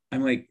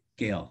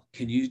 Gail,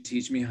 can you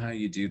teach me how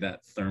you do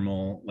that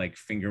thermal, like,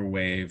 finger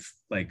wave,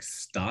 like,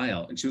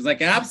 style? And she was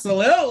like,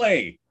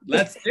 absolutely,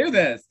 let's do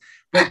this.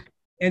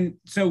 And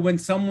so when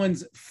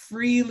someone's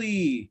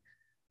freely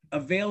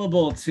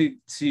available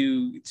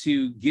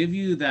to give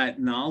you that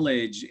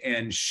knowledge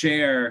and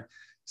share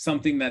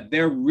something that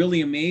they're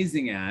really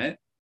amazing at,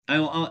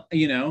 I'm not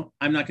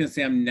going to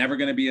say I'm never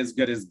going to be as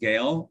good as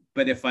Gail,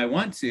 but if I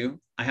want to,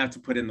 I have to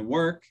put in the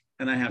work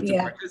and I have to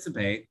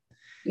participate.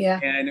 Yeah.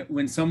 And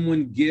when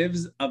someone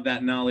gives of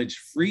that knowledge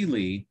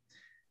freely,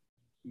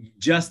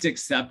 just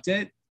accept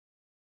it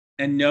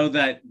and know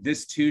that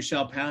this too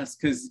shall pass.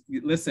 Because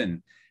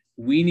listen,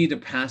 we need to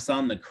pass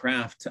on the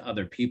craft to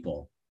other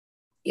people.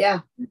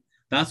 Yeah.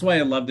 That's why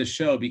I love this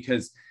show,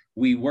 because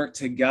we work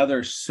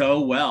together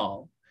so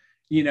well,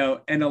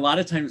 and a lot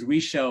of times we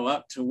show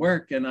up to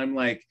work and I'm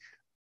like,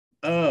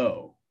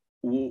 oh,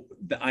 well,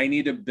 I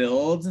need to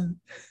build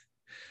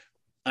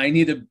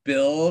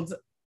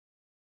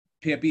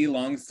Pippi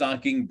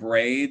Longstocking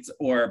braids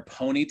or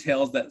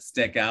ponytails that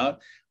stick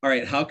out. All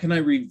right, how can I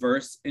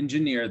reverse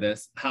engineer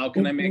this? How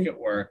can I make it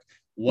work?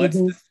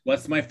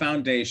 What's my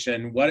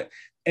foundation?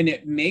 And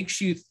it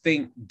makes you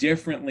think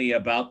differently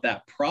about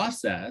that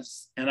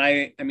process. And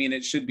I mean,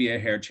 it should be a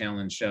hair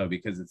challenge show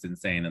because it's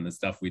insane and the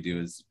stuff we do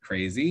is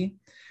crazy.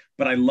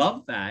 But I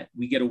love that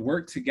we get to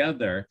work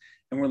together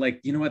and we're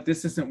like, you know what,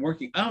 this isn't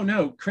working. Oh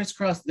no,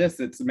 crisscross this,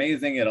 it's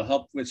amazing. It'll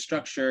help with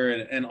structure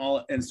and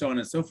all, and so on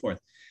and so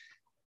forth.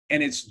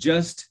 And it's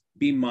just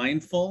be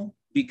mindful,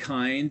 be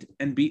kind,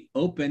 and be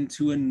open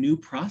to a new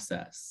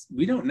process.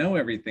 We don't know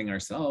everything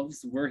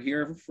ourselves. We're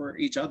here for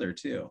each other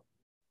too.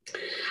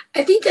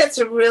 I think that's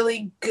a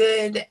really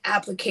good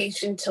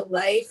application to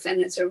life, and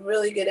it's a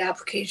really good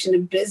application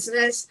of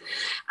business.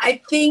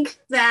 I think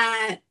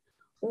that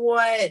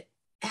what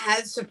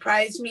has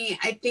surprised me,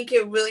 I think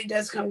it really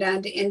does come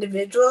down to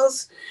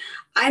individuals.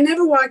 I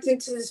never walked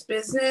into this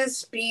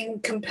business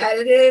being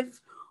competitive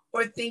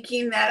or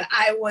thinking that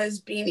I was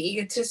being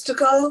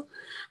egotistical,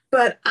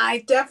 but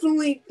I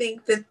definitely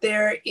think that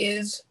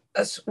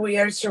we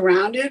are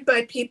surrounded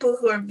by people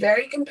who are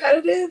very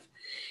competitive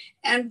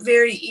and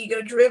very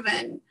ego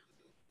driven.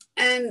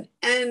 And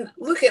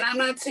look, I'm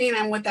not saying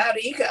I'm without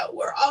ego.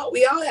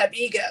 We all have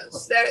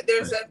egos.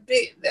 There's a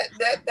big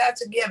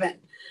that's a given.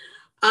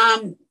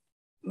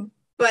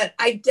 But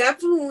I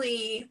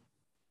definitely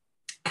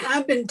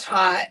have been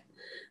taught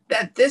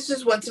that this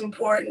is what's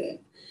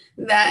important,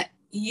 that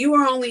you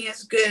are only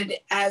as good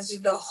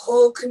as the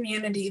whole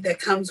community that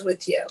comes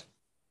with you.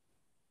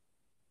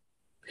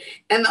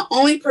 And the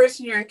only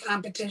person you're in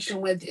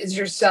competition with is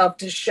yourself,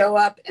 to show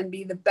up and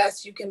be the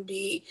best you can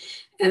be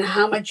and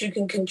how much you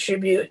can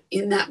contribute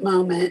in that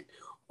moment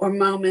or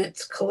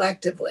moments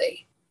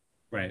collectively.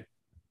 Right.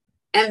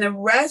 And the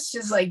rest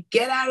is like,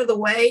 get out of the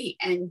way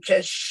and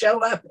just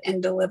show up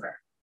and deliver.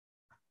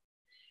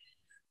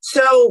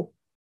 So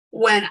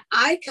when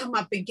I come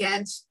up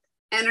against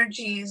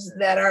energies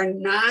that are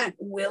not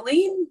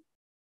willing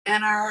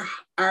and are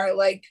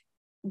like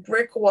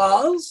brick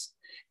walls,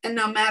 and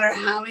no matter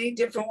how many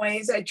different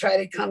ways I try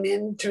to come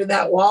in through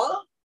that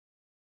wall,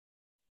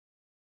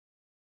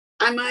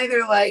 I'm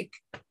either like,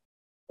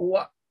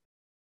 what?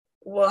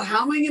 Well,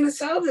 how am I going to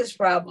solve this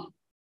problem?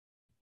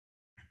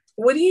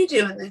 What do you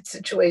do in that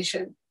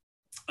situation?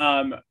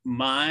 I've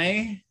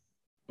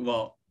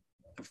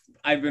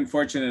been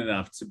fortunate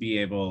enough to be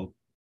able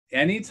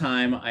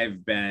anytime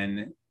I've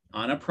been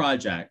on a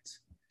project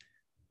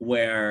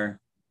where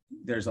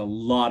there's a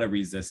lot of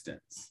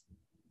resistance,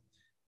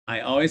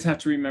 I always have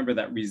to remember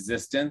that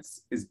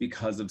resistance is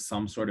because of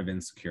some sort of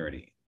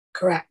insecurity.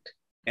 Correct.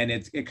 And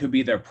it could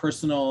be their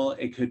personal,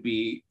 it could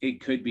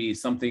be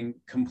something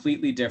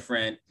completely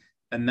different.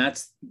 And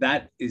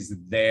that is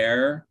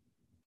their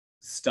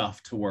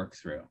stuff to work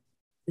through.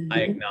 Mm-hmm. I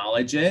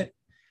acknowledge it.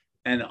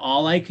 And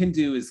all I can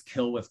do is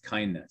kill with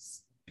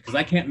kindness, because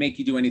I can't make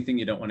you do anything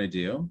you don't want to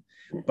do.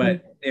 Mm-hmm.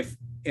 But if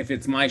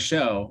it's my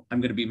show,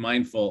 I'm going to be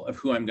mindful of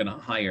who I'm going to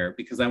hire,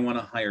 because I want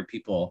to hire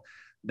people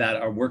that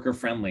are worker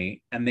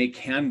friendly and they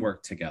can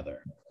work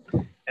together.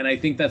 And I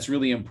think that's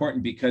really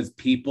important, because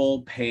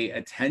people pay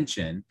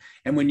attention.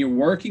 And when you're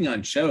working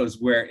on shows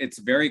where it's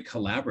very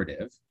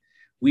collaborative,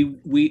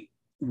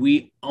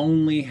 we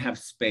only have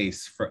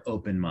space for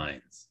open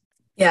minds.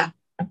 Yeah.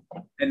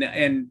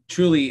 And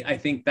truly, I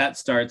think that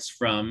starts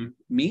from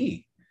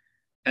me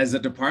as a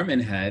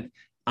department head.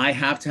 I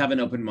have to have an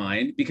open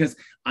mind, because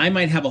I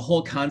might have a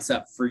whole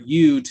concept for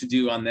you to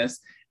do on this,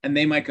 and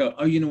they might go,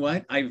 oh, you know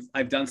what?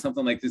 I've done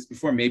something like this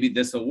before. Maybe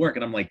this will work.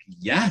 And I'm like,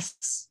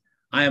 yes,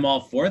 I am all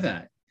for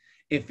that.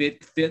 If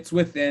it fits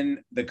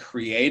within the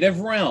creative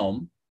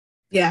realm,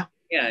 yeah,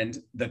 and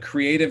the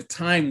creative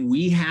time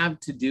we have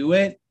to do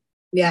it,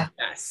 yeah,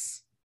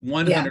 yes,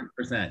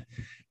 100%.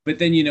 But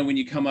then, you know, when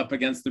you come up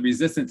against the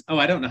resistance, oh,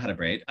 I don't know how to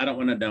braid. I don't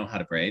want to know how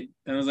to braid.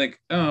 And I was like,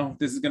 oh,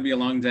 this is going to be a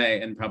long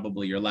day and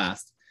probably your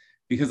last,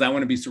 because I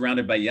want to be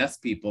surrounded by yes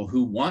people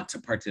who want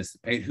to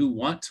participate, who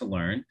want to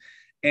learn.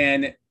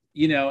 And,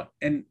 you know,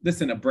 and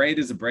listen, a braid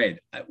is a braid.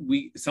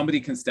 Somebody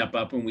can step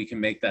up and we can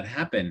make that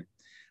happen.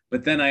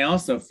 But then I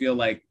also feel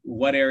like,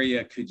 what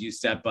area could you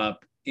step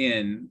up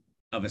in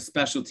of a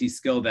specialty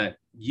skill that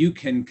you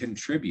can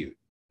contribute?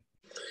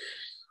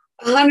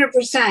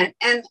 100%.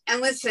 And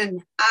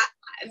listen,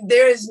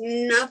 there's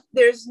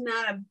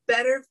not a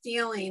better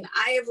feeling.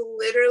 I have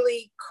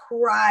literally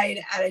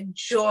cried out of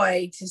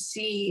joy to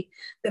see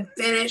the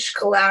finished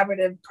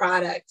collaborative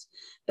product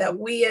that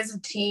we as a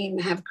team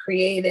have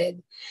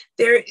created.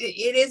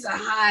 It is a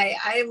high.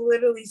 I have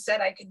literally said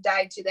I could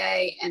die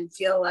today and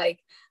feel like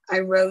I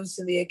rose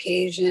to the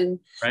occasion,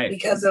 right,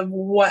 because of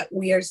what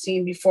we are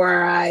seeing before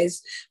our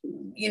eyes.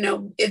 You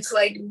know, it's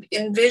like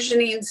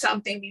envisioning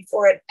something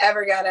before it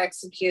ever got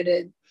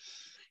executed.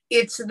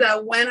 It's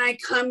when I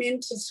come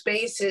into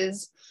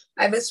spaces,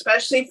 I've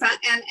especially found,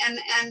 and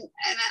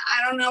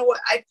I don't know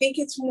what, I think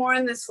it's more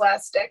in this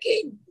last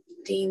decade,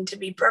 Dean, to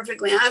be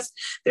perfectly honest,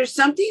 there's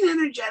something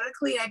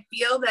energetically I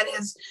feel that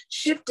has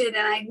shifted,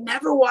 and I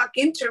never walk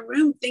into a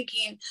room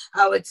thinking,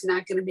 oh, it's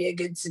not going to be a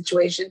good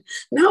situation.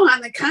 No,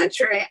 on the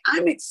contrary,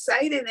 I'm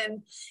excited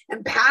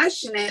and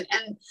passionate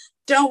and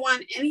don't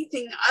want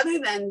anything other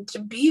than to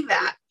be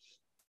that.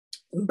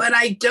 But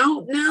I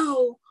don't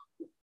know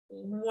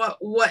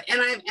what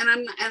and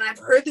I've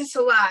heard this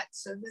a lot.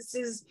 So this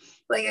is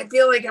like, I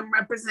feel like I'm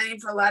representing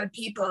for a lot of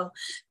people,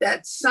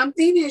 that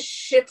something has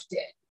shifted.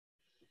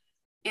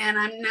 And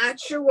I'm not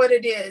sure what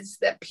it is,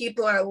 that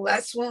people are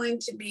less willing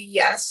to be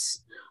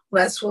yes,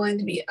 less willing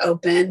to be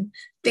open,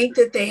 think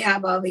that they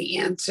have all the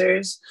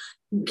answers,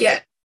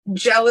 get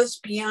jealous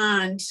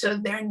beyond. So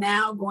they're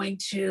now going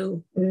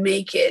to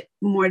make it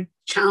more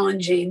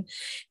challenging.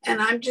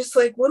 And I'm just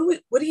like,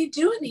 what are you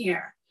doing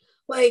here?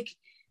 Like,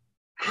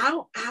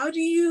 how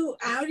do you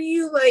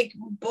like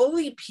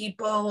bully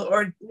people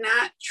or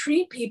not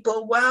treat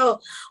people well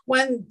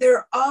when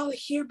they're all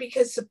here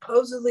because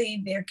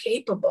supposedly they're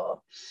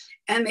capable?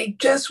 And they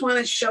just want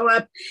to show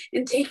up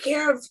and take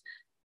care of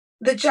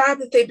the job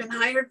that they've been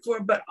hired for,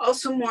 but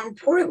also more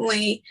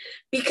importantly,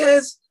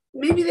 because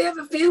maybe they have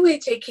a family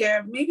to take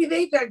care of. Maybe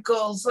they've got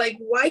goals. Like,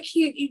 why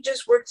can't you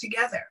just work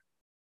together?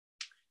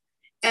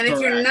 And if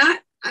you're not,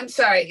 I'm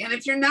sorry, and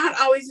if you're not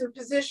always in a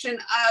position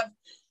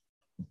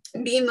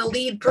of being the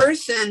lead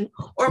person,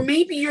 or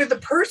maybe you're the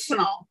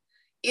personal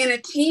in a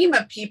team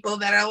of people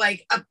that are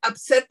like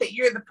upset that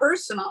you're the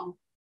personal,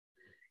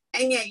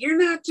 and yet you're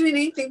not doing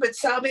anything but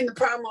solving the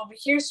problem over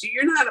here, so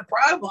you're not a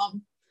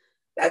problem.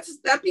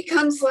 That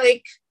becomes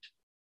like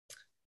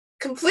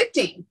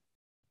conflicting.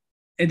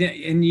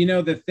 And you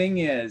know, the thing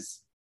is,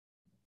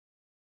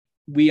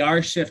 we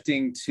are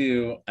shifting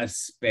to a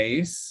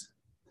space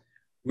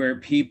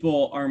where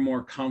people are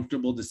more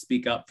comfortable to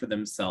speak up for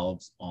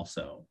themselves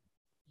also.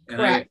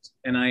 Correct.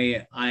 And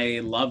I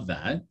love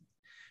that,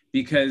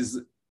 because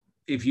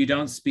if you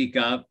don't speak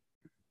up,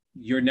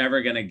 you're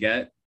never going to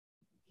get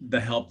the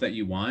help that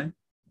you want.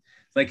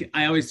 Like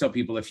I always tell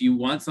people, if you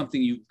want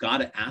something, you've got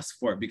to ask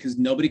for it, because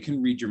nobody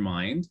can read your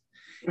mind.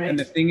 Right. And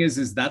the thing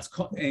is that's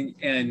called,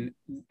 and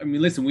I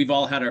mean, listen, we've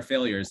all had our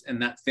failures,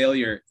 and that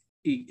failure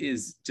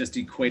is just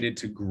equated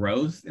to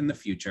growth in the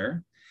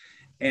future.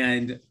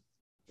 And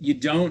you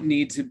don't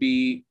need to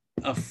be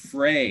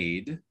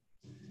afraid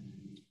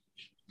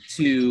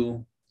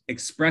to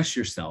express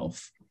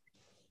yourself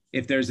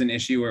if there's an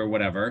issue or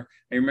whatever.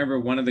 I remember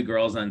one of the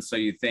girls on So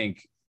You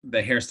Think,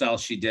 the hairstyle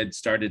she did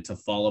started to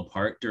fall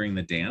apart during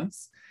the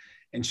dance,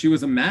 and she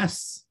was a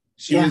mess.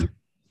 She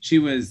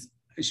was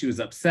she was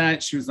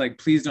upset. She was like,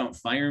 please don't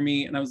fire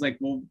me. And I was like,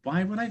 well,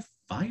 why would I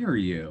fire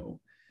you?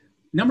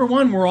 Number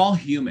one, we're all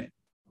human.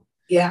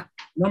 Yeah.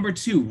 Number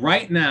two,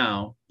 right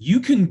now, you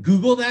can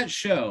Google that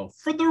show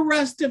for the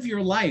rest of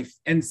your life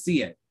and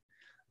see it.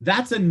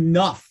 That's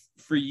enough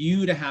for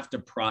you to have to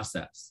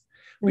process.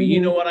 But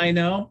you know what I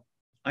know?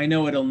 I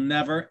know it'll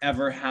never,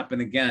 ever happen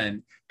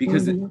again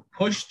because it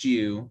pushed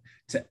you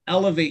to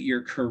elevate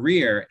your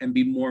career and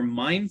be more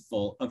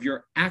mindful of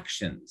your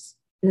actions.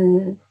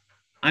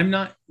 I'm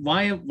not,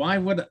 why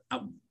would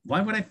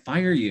I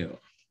fire you?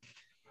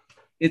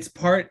 It's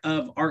part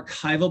of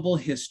archivable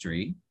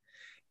history.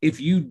 If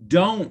you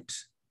don't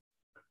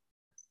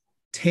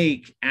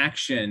take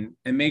action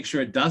and make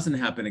sure it doesn't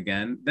happen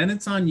again, then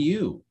it's on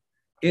you.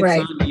 It's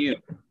right. On you.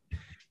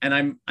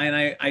 And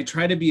I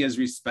try to be as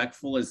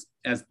respectful as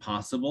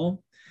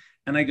possible.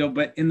 And I go,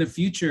 but in the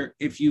future,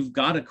 if you've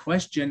got a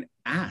question,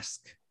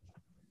 ask,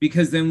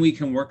 because then we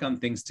can work on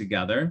things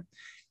together.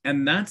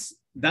 And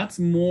that's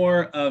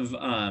more of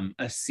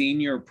a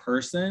senior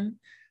person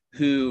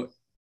who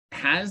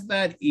has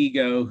that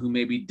ego, who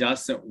maybe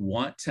doesn't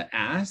want to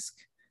ask.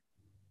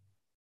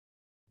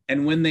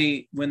 And when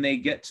they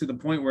get to the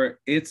point where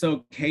it's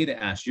okay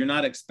to ask, you're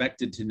not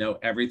expected to know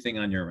everything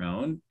on your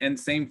own. And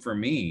same for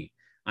me.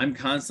 I'm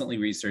constantly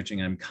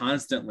researching. I'm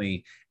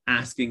constantly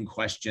asking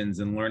questions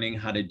and learning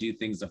how to do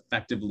things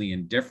effectively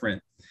and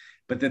different.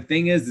 But the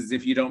thing is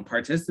if you don't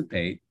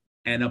participate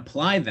and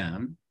apply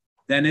them,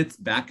 then it's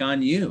back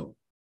on you.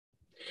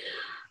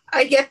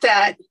 I get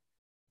that.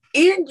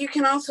 And you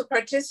can also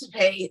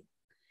participate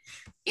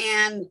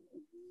and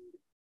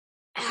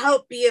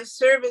help be of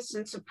service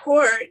and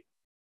support.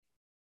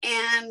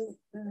 And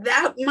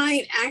that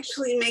might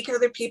actually make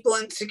other people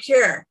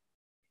insecure.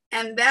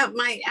 And that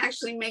might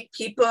actually make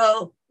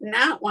people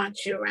not want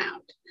you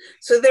around.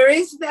 So there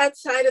is that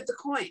side of the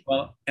coin.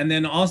 Well, and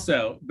then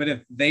also, but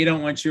if they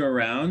don't want you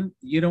around,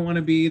 you don't want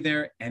to be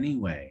there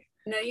anyway.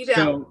 No, you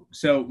don't.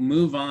 So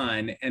move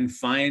on and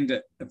find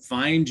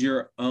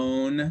your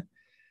own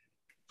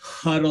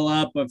huddle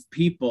up of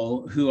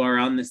people who are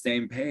on the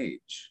same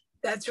page.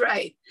 That's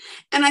right.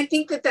 And I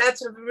think that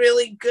that's a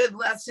really good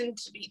lesson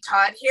to be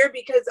taught here,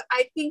 because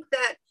I think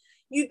that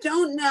you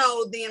don't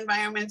know the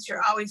environments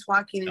you're always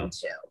walking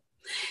into.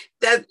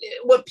 That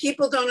what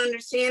people don't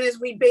understand is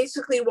we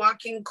basically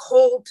walk in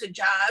cold to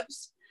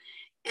jobs.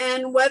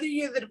 And whether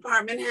you're the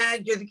department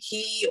head, you're the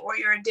key, or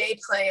you're a day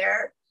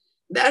player,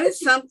 that is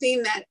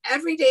something that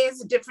every day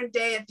is a different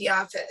day at the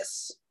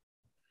office.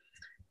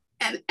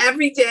 And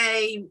every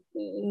day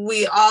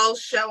we all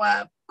show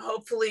up,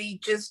 hopefully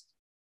just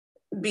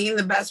being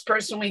the best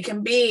person we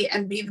can be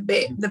and be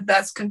the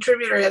best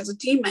contributor as a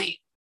teammate.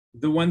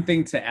 The one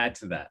thing to add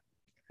to that,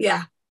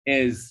 yeah,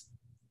 is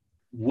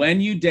when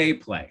you day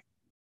play,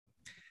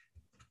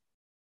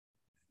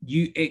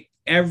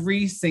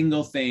 every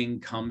single thing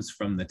comes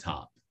from the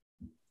top.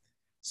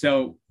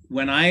 So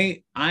when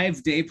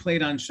I've day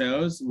played on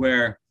shows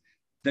where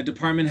the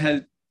department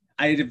head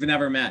I've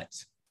never met,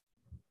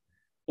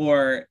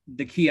 or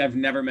the key I've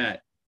never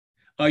met.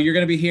 Oh, you're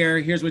going to be here.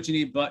 Here's what you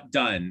need, but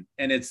done.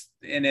 And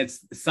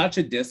it's such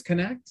a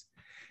disconnect.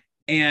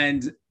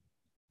 And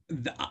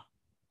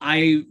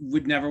I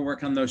would never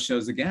work on those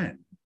shows again.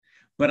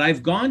 But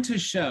I've gone to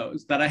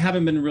shows that I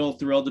haven't been real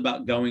thrilled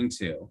about going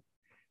to.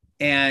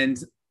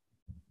 And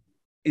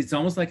it's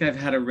almost like I've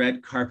had a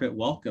red carpet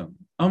welcome.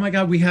 Oh my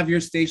God, we have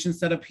your station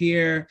set up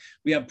here.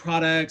 We have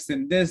products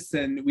and this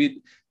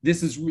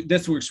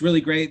works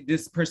really great.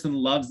 This person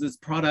loves this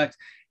product.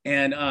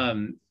 And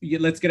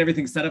let's get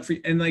everything set up for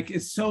you. And like,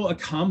 it's so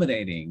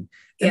accommodating,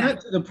 and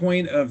not to the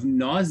point of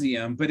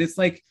nauseum, but it's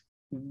like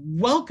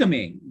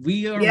welcoming.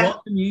 We are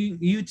welcoming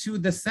you to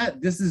the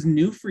set. This is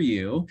new for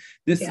you.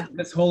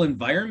 This whole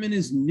environment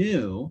is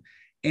new.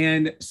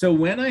 And so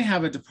when I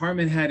have a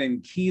department head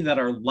and key that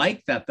are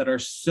like that are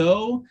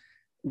so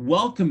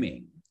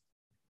welcoming,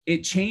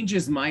 it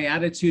changes my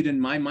attitude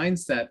and my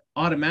mindset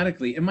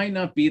automatically. It might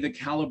not be the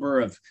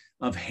caliber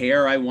of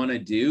hair I want to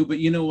do, but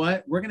you know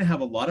what? We're going to have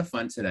a lot of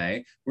fun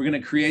today. We're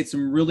going to create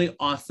some really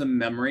awesome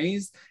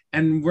memories,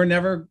 and we're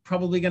never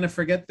probably going to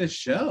forget this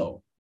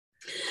show.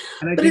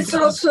 And I think it's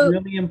also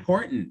really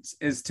important,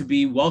 is to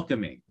be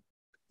welcoming.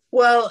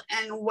 Well,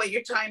 and what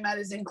you're talking about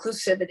is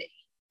inclusivity.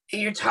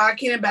 And you're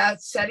talking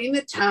about setting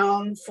the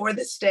tone for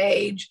the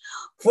stage,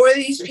 for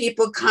these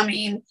people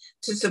coming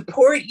to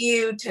support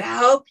you, to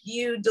help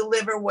you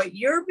deliver what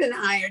you've been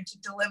hired to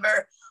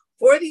deliver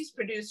for these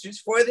producers,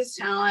 for this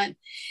talent.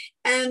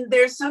 And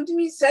there's something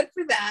to be said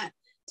for that,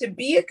 to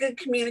be a good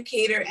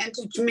communicator and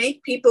to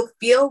make people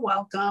feel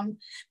welcome,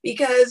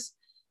 because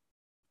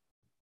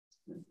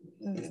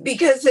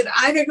it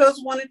either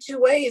goes one of two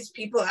ways.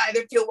 People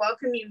either feel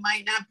welcome. You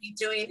might not be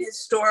doing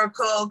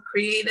historical,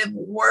 creative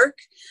work,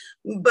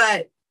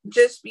 but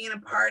just being a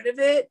part of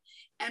it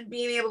and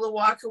being able to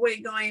walk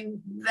away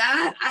going,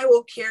 that I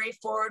will carry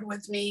forward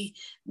with me.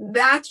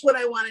 That's what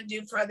I want to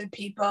do for other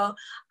people.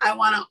 I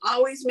want to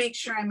always make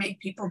sure I make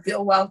people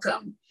feel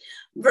welcome,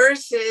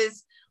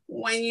 versus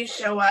when you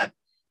show up,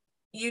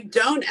 you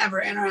don't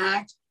ever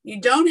interact. you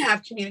don't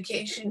have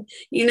communication,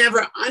 you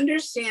never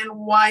understand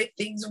why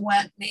things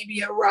went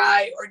maybe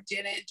awry or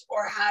didn't,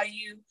 or how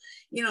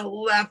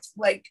left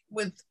like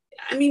with,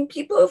 I mean,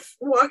 people have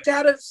walked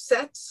out of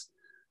sets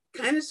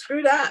kind of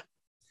screwed up.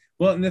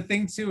 Well, and the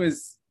thing too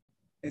is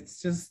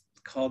it's just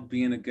called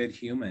being a good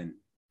human.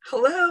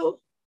 Hello.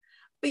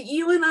 But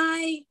you and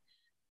I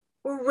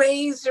were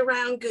raised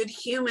around good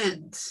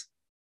humans.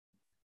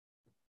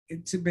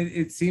 But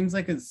it seems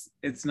like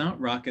it's not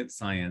rocket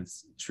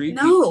science. Treat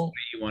people the way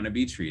you want to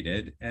be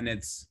treated, and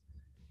it's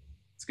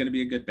going to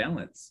be a good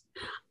balance.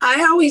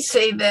 I always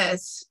say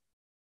this: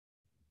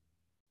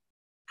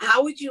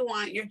 how would you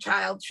want your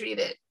child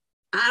treated?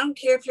 I don't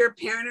care if you're a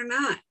parent or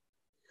not,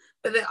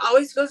 but it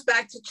always goes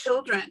back to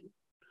children,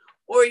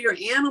 or your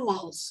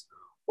animals,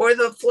 or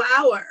the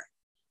flower.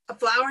 A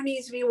flower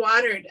needs to be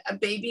watered. A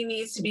baby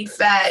needs to be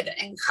fed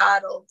and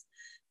coddled.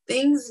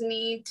 Things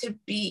need to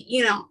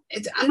be,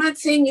 I'm not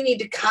saying you need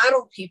to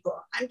coddle people.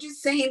 I'm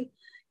just saying,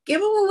 give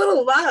them a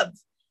little love.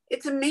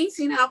 It's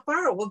amazing how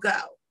far it will go.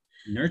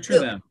 Nurture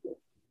them.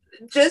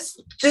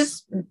 Just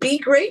be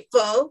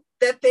grateful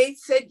that they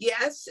said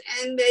yes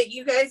and that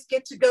you guys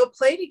get to go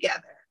play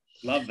together.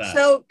 Love that.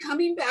 So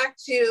coming back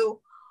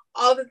to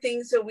all the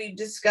things that we've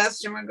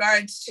discussed in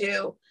regards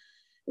to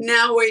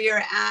now where you're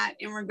at,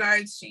 in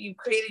regards to you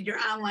created your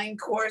online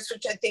course,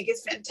 which I think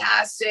is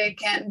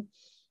fantastic, and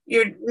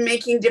you're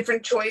making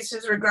different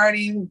choices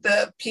regarding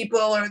the people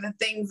or the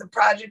things, the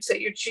projects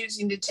that you're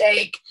choosing to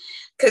take,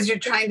 because you're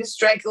trying to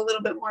strike a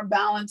little bit more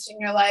balance in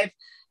your life.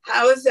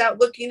 How is that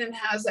looking, and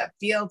how does that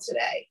feel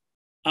today?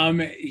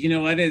 You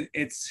know what?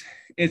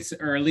 It's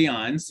early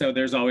on, so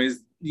there's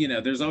always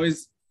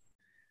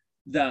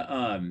the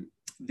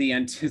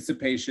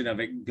anticipation of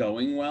it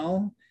going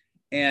well.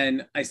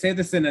 And I say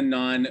this in a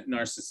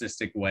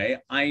non-narcissistic way.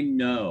 I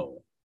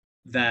know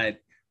that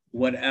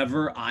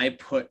whatever I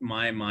put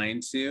my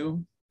mind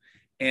to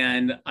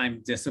and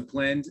I'm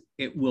disciplined,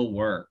 it will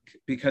work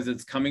because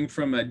it's coming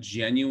from a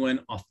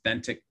genuine,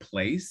 authentic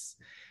place.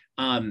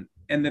 And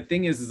the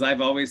thing is I've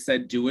always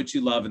said, do what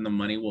you love and the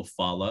money will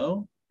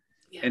follow.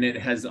 Yeah. And it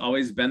has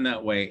always been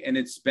that way. And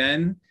it's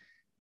been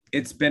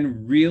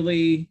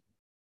really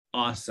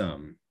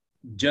awesome.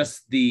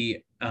 Just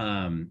the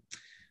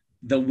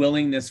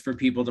willingness for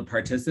people to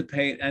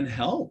participate and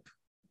help.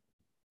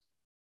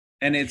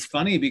 And it's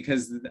funny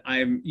because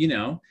I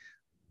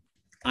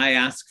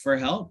ask for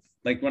help.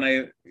 Like when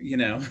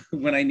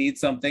I need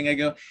something, I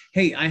go,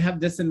 hey, I have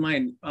this in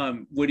mind.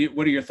 What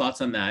are your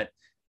thoughts on that?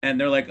 And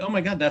they're like, oh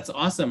my God, that's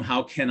awesome.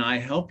 How can I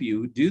help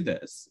you do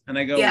this? And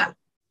I go, yeah.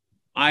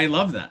 I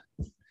love that,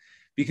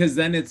 because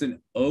then it's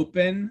an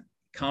open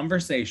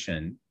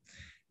conversation.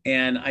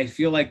 And I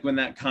feel like when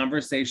that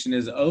conversation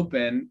is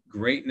open,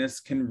 greatness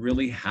can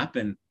really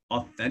happen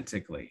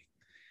authentically.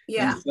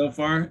 Yeah. And so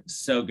far,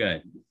 so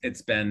good.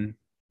 It's been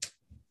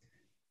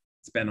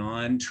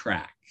on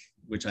track,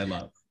 which I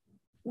love.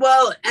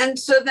 Well, and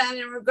so then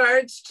in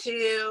regards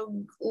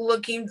to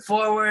looking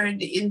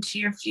forward into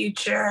your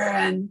future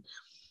and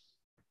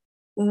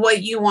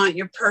what you want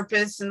your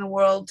purpose in the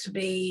world to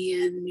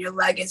be and your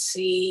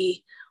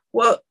legacy,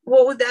 what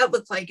would that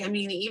look like? I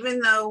mean, even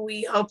though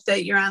we hope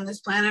that you're on this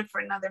planet for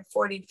another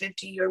 40,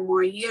 50 or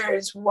more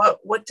years,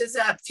 what does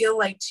that feel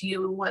like to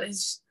you? And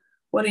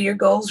what are your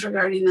goals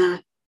regarding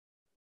that?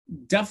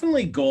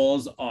 Definitely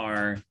goals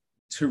are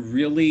to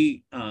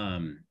really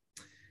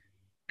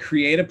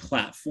create a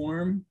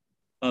platform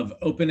of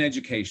open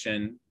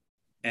education,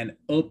 an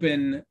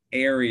open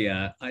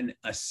area,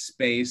 a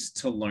space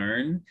to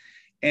learn.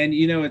 And,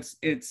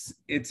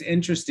 it's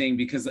interesting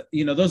because,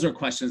 those are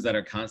questions that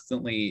are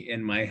constantly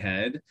in my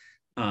head,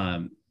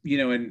 and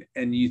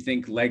you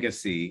think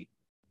legacy,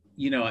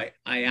 I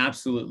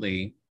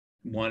absolutely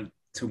want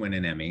to win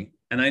an Emmy,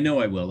 and I know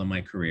I will in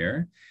my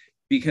career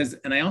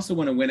and I also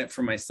want to win it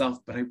for myself,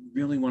 but I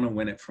really want to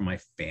win it for my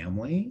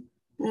family,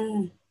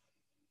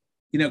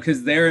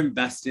 because they're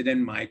invested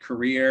in my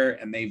career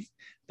and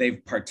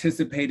they've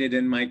participated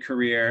in my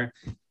career.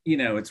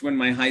 It's when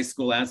my high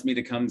school asked me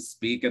to come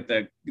speak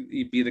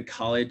be the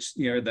college,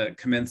 the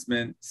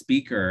commencement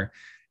speaker.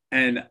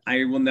 And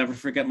I will never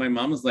forget, my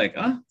mom was like,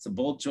 it's a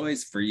bold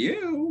choice for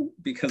you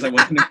because I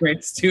wasn't a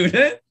great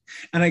student.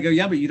 And I go,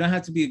 yeah, but you don't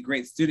have to be a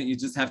great student. You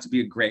just have to be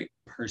a great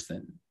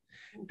person.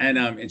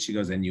 And she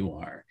goes, and you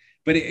are.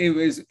 But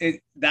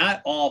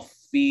that all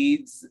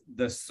feeds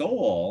the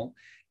soul,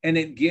 and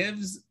it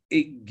gives,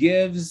 a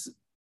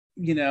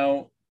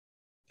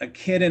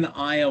kid in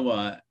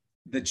Iowa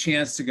the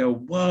chance to go,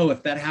 whoa,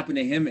 if that happened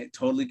to him, it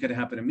totally could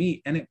happen to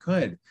me. And it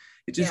could.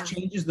 It just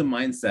changes the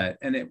mindset,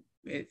 and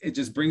it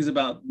just brings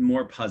about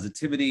more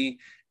positivity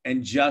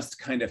and just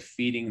kind of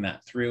feeding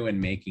that through and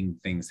making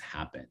things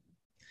happen.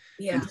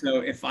 Yeah. And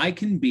so if I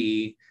can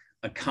be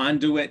a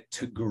conduit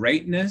to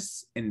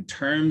greatness in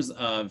terms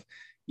of,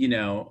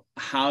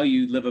 how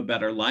you live a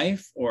better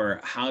life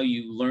or how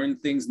you learn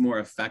things more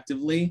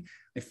effectively,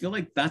 I feel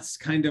like that's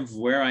kind of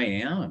where I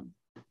am.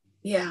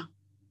 Yeah.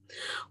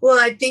 Well,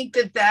 I think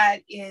that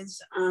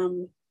is,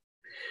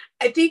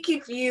 I think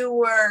if you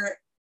were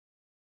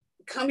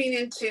coming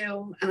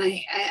into, and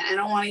I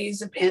don't want to use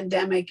the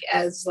pandemic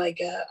as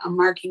like a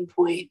marking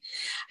point.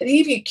 I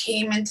think if you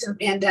came into the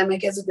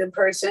pandemic as a good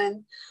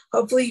person,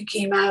 hopefully you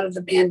came out of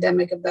the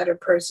pandemic a better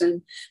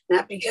person,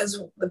 not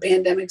because the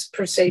pandemic's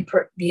per se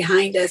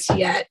behind us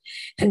yet.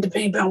 And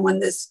depending on when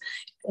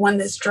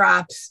this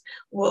drops,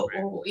 we'll,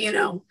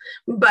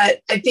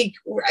 but I think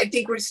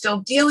we're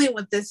still dealing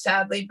with this,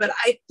 sadly. But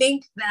I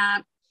think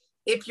that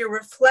if you're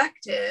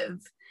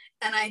reflective,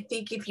 and I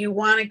think if you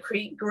want to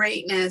create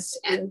greatness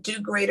and do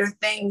greater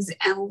things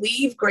and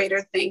leave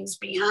greater things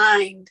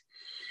behind,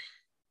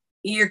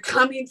 you're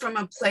coming from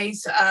a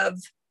place of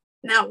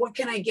not what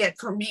can I get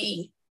for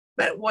me,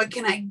 but what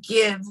can I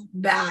give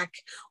back?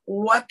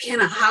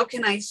 How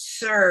can I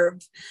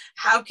serve?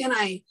 How can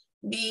I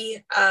be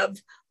of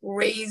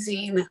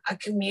raising a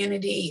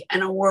community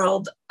and a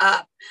world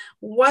up?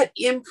 What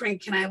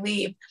imprint can I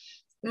leave?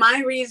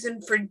 My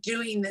reason for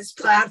doing this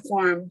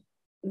platform,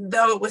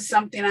 though it was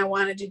something I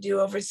wanted to do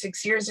over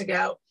 6 years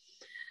ago,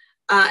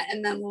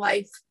 and then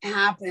life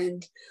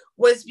happened,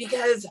 was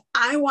because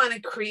I want to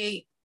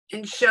create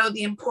and show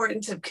the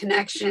importance of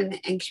connection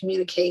and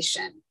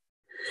communication.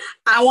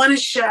 I want to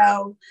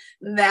show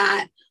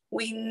that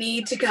we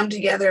need to come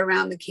together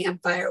around the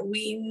campfire.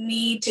 We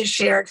need to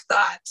share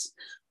thoughts.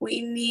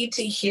 We need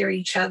to hear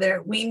each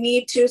other. We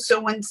need to,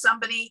 so when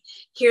somebody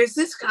hears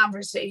this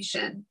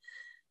conversation,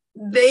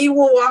 they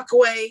will walk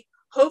away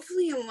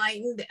hopefully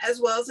enlightened as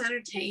well as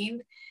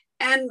entertained,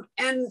 and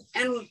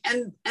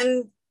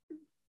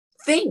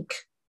think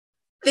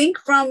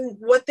from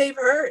what they've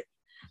heard.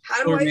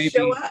 How do I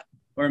show up?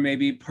 Or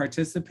maybe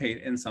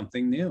participate in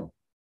something new.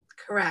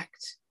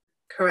 Correct.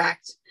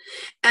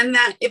 And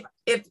that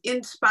if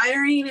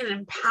inspiring and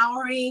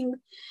empowering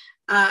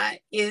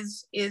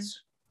is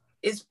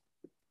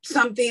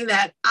something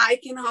that I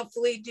can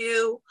hopefully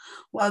do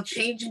while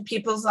changing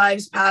people's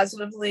lives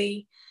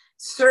positively,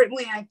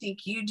 certainly I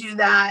think you do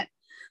that.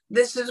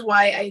 This is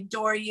why I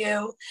adore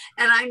you.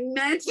 And I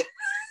meant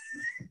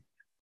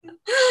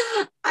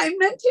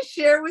to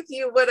share with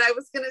you what I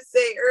was going to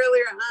say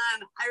earlier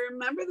on. I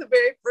remember the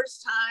very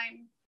first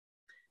time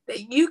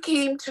that you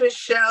came to a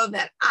show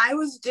that I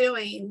was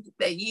doing,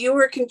 that you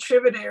were a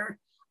contributor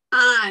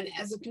on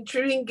as a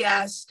contributing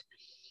guest.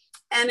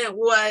 And it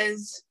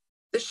was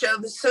the show,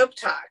 The Soap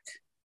Talk.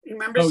 You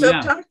remember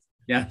Soap Talk?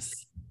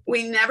 Yes.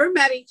 We never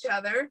met each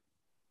other.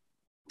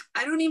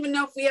 I don't even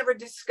know if we ever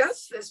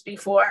discussed this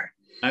before.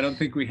 I don't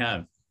think we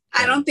have.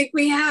 I don't think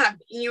we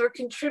have. You were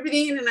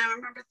contributing, and I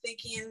remember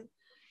thinking,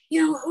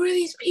 who are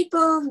these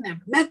people? Never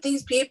met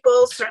these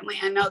people. Certainly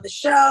I know the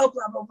show,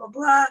 blah, blah, blah,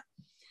 blah.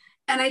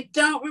 And I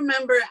don't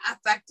remember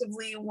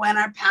effectively when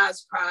our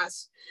paths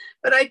crossed,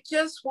 but I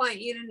just want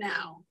you to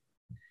know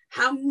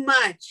how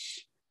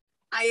much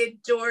I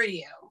adore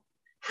you,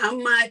 how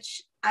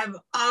much I've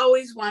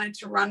always wanted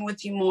to run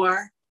with you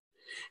more,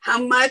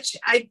 how much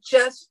I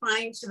just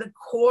find to the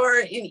core,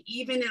 and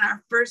even in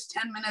our first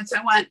 10 minutes,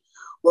 I went,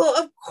 well,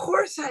 of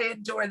course I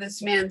adore this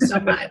man so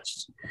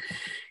much.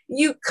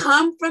 You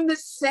come from the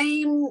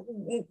same,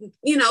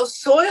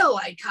 soil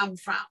I come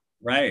from.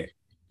 Right.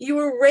 You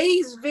were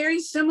raised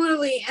very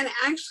similarly and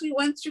actually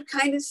went through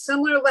kind of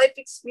similar life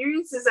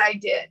experiences I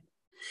did.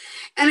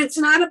 And it's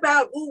not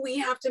about, we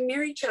have to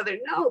marry each other.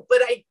 No,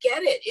 but I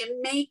get it. It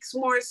makes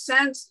more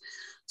sense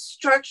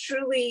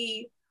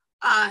structurally,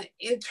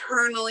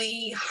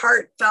 internally,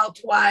 heartfelt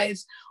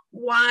wise,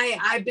 why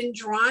I've been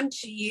drawn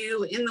to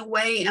you in the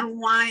way, and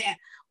why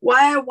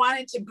I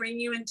wanted to bring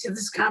you into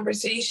this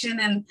conversation,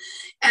 and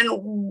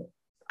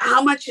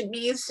how much it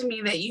means to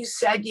me that you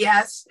said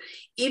yes,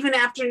 even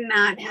after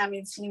not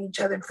having seen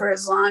each other for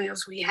as long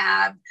as we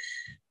have,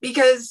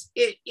 because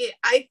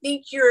I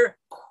think you're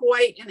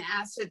quite an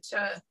asset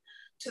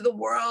to the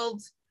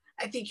world.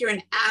 I think you're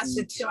an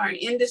asset to our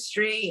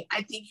industry.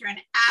 I think you're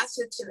an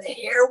asset to the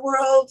hair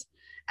world.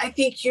 I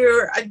think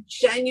you're a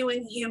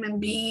genuine human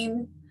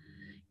being.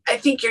 I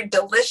think you're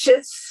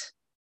delicious.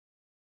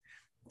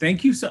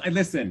 Thank you.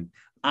 Listen,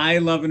 I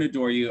love and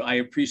adore you. I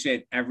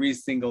appreciate every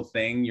single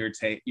thing you're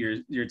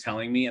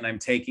telling me, and I'm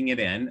taking it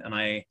in, and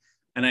I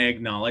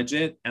acknowledge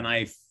it, and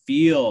I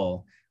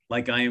feel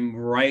like I'm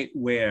right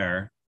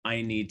where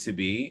I need to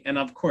be. And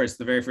of course,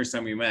 the very first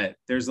time we met,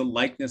 there's a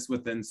likeness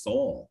within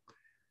soul,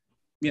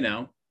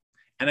 and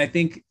I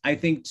think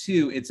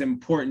too, it's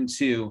important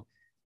to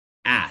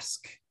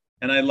ask.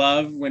 And I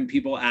love when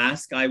people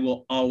ask. I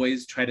will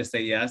always try to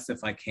say yes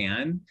if I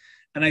can.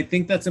 And I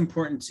think that's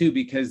important too,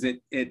 because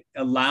it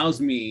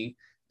allows me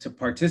to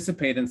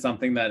participate in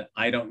something that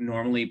I don't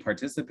normally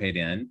participate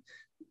in.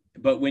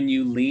 But when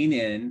you lean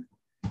in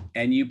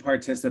and you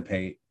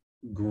participate,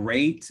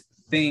 great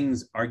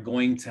things are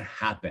going to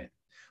happen,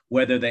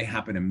 whether they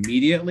happen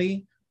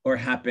immediately or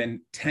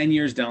happen 10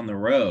 years down the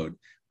road.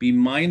 Be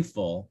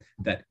mindful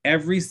that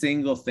every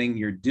single thing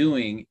you're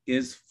doing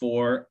is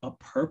for a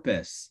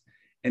purpose.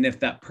 And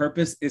if that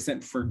purpose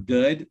isn't for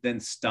good,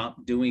 then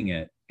stop doing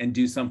it and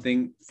do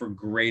something for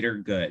greater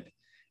good.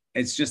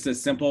 It's just a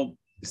simple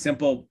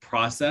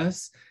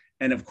process.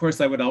 And of course,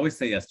 I would always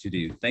say yes to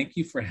you. Thank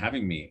you for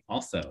having me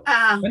also.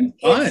 It's been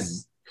fun.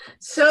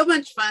 So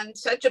much fun,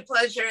 such a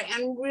pleasure.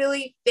 And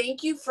really,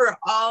 thank you for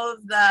all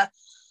of the,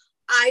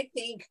 I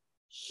think,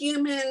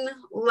 human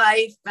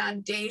life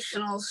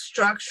foundational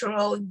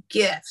structural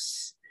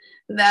gifts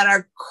that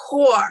are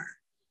core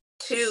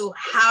to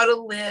how to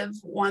live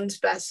one's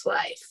best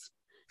life.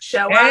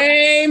 Show up,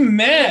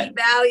 Amen.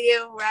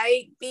 Value,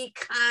 right? Be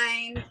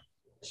kind,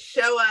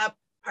 show up,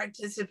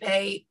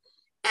 participate,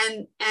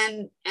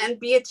 and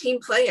be a team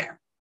player.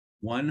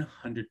 100%.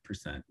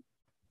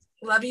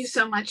 Love you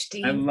so much,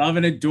 Dean. I love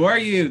and adore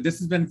you. This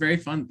has been very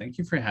fun. Thank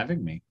you for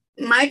having me.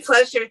 My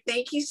pleasure.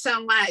 Thank you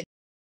so much.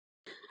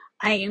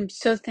 I am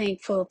so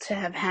thankful to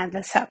have had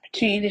this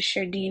opportunity to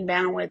share Dean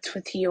Banowitz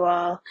with you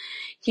all.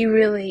 He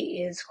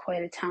really is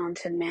quite a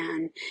talented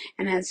man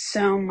and has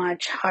so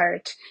much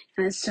heart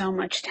and has so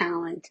much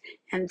talent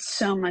and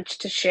so much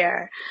to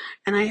share.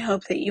 And I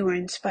hope that you were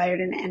inspired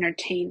and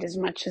entertained as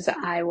much as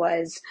I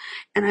was.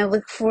 And I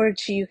look forward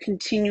to you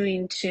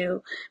continuing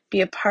to be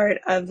a part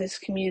of this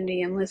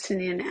community and listen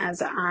in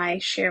as I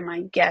share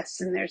my guests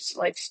and their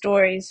life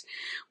stories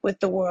with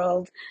the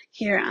world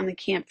here on the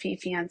Camp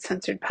Fifi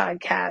Uncensored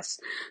podcast.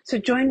 So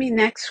join me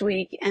next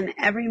week and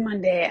every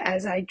Monday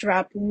as I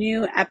drop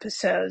new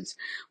episodes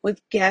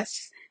with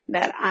guests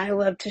that I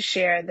love to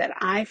share, that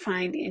I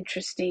find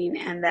interesting,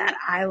 and that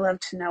I love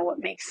to know what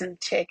makes them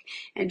tick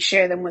and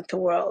share them with the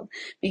world.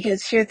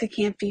 Because here at the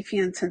Camp Fifi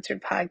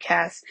Uncensored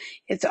podcast,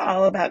 it's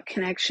all about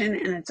connection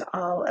and it's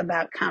all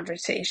about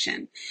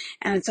conversation.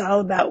 And it's all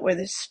about where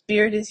the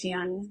spirit is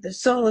young, the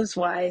soul is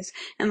wise,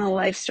 and the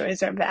life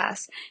stories are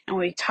vast. And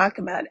we talk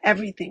about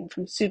everything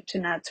from soup to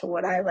nuts, or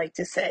what I like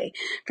to say,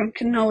 from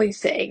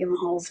cannolis to egg in the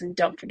holes, and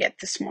don't forget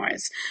the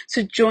s'mores.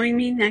 So join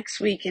me next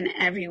week and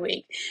every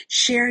week.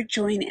 Share,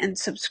 join, and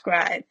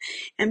subscribe,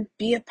 and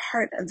be a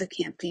part of the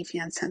Camp Fifi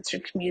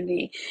Uncensored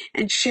community,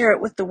 and share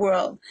it with the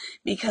world,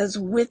 because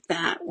with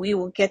that, we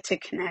will get to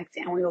connect,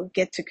 and we will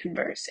get to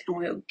converse, and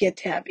we will get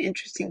to have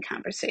interesting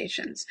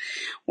conversations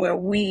where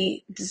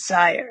we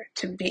desire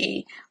to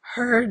be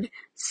heard,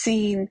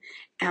 seen,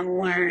 and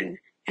learn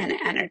and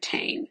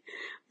entertain.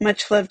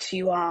 Much love to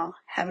you all.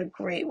 Have a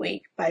great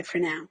week. Bye for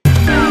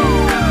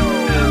now.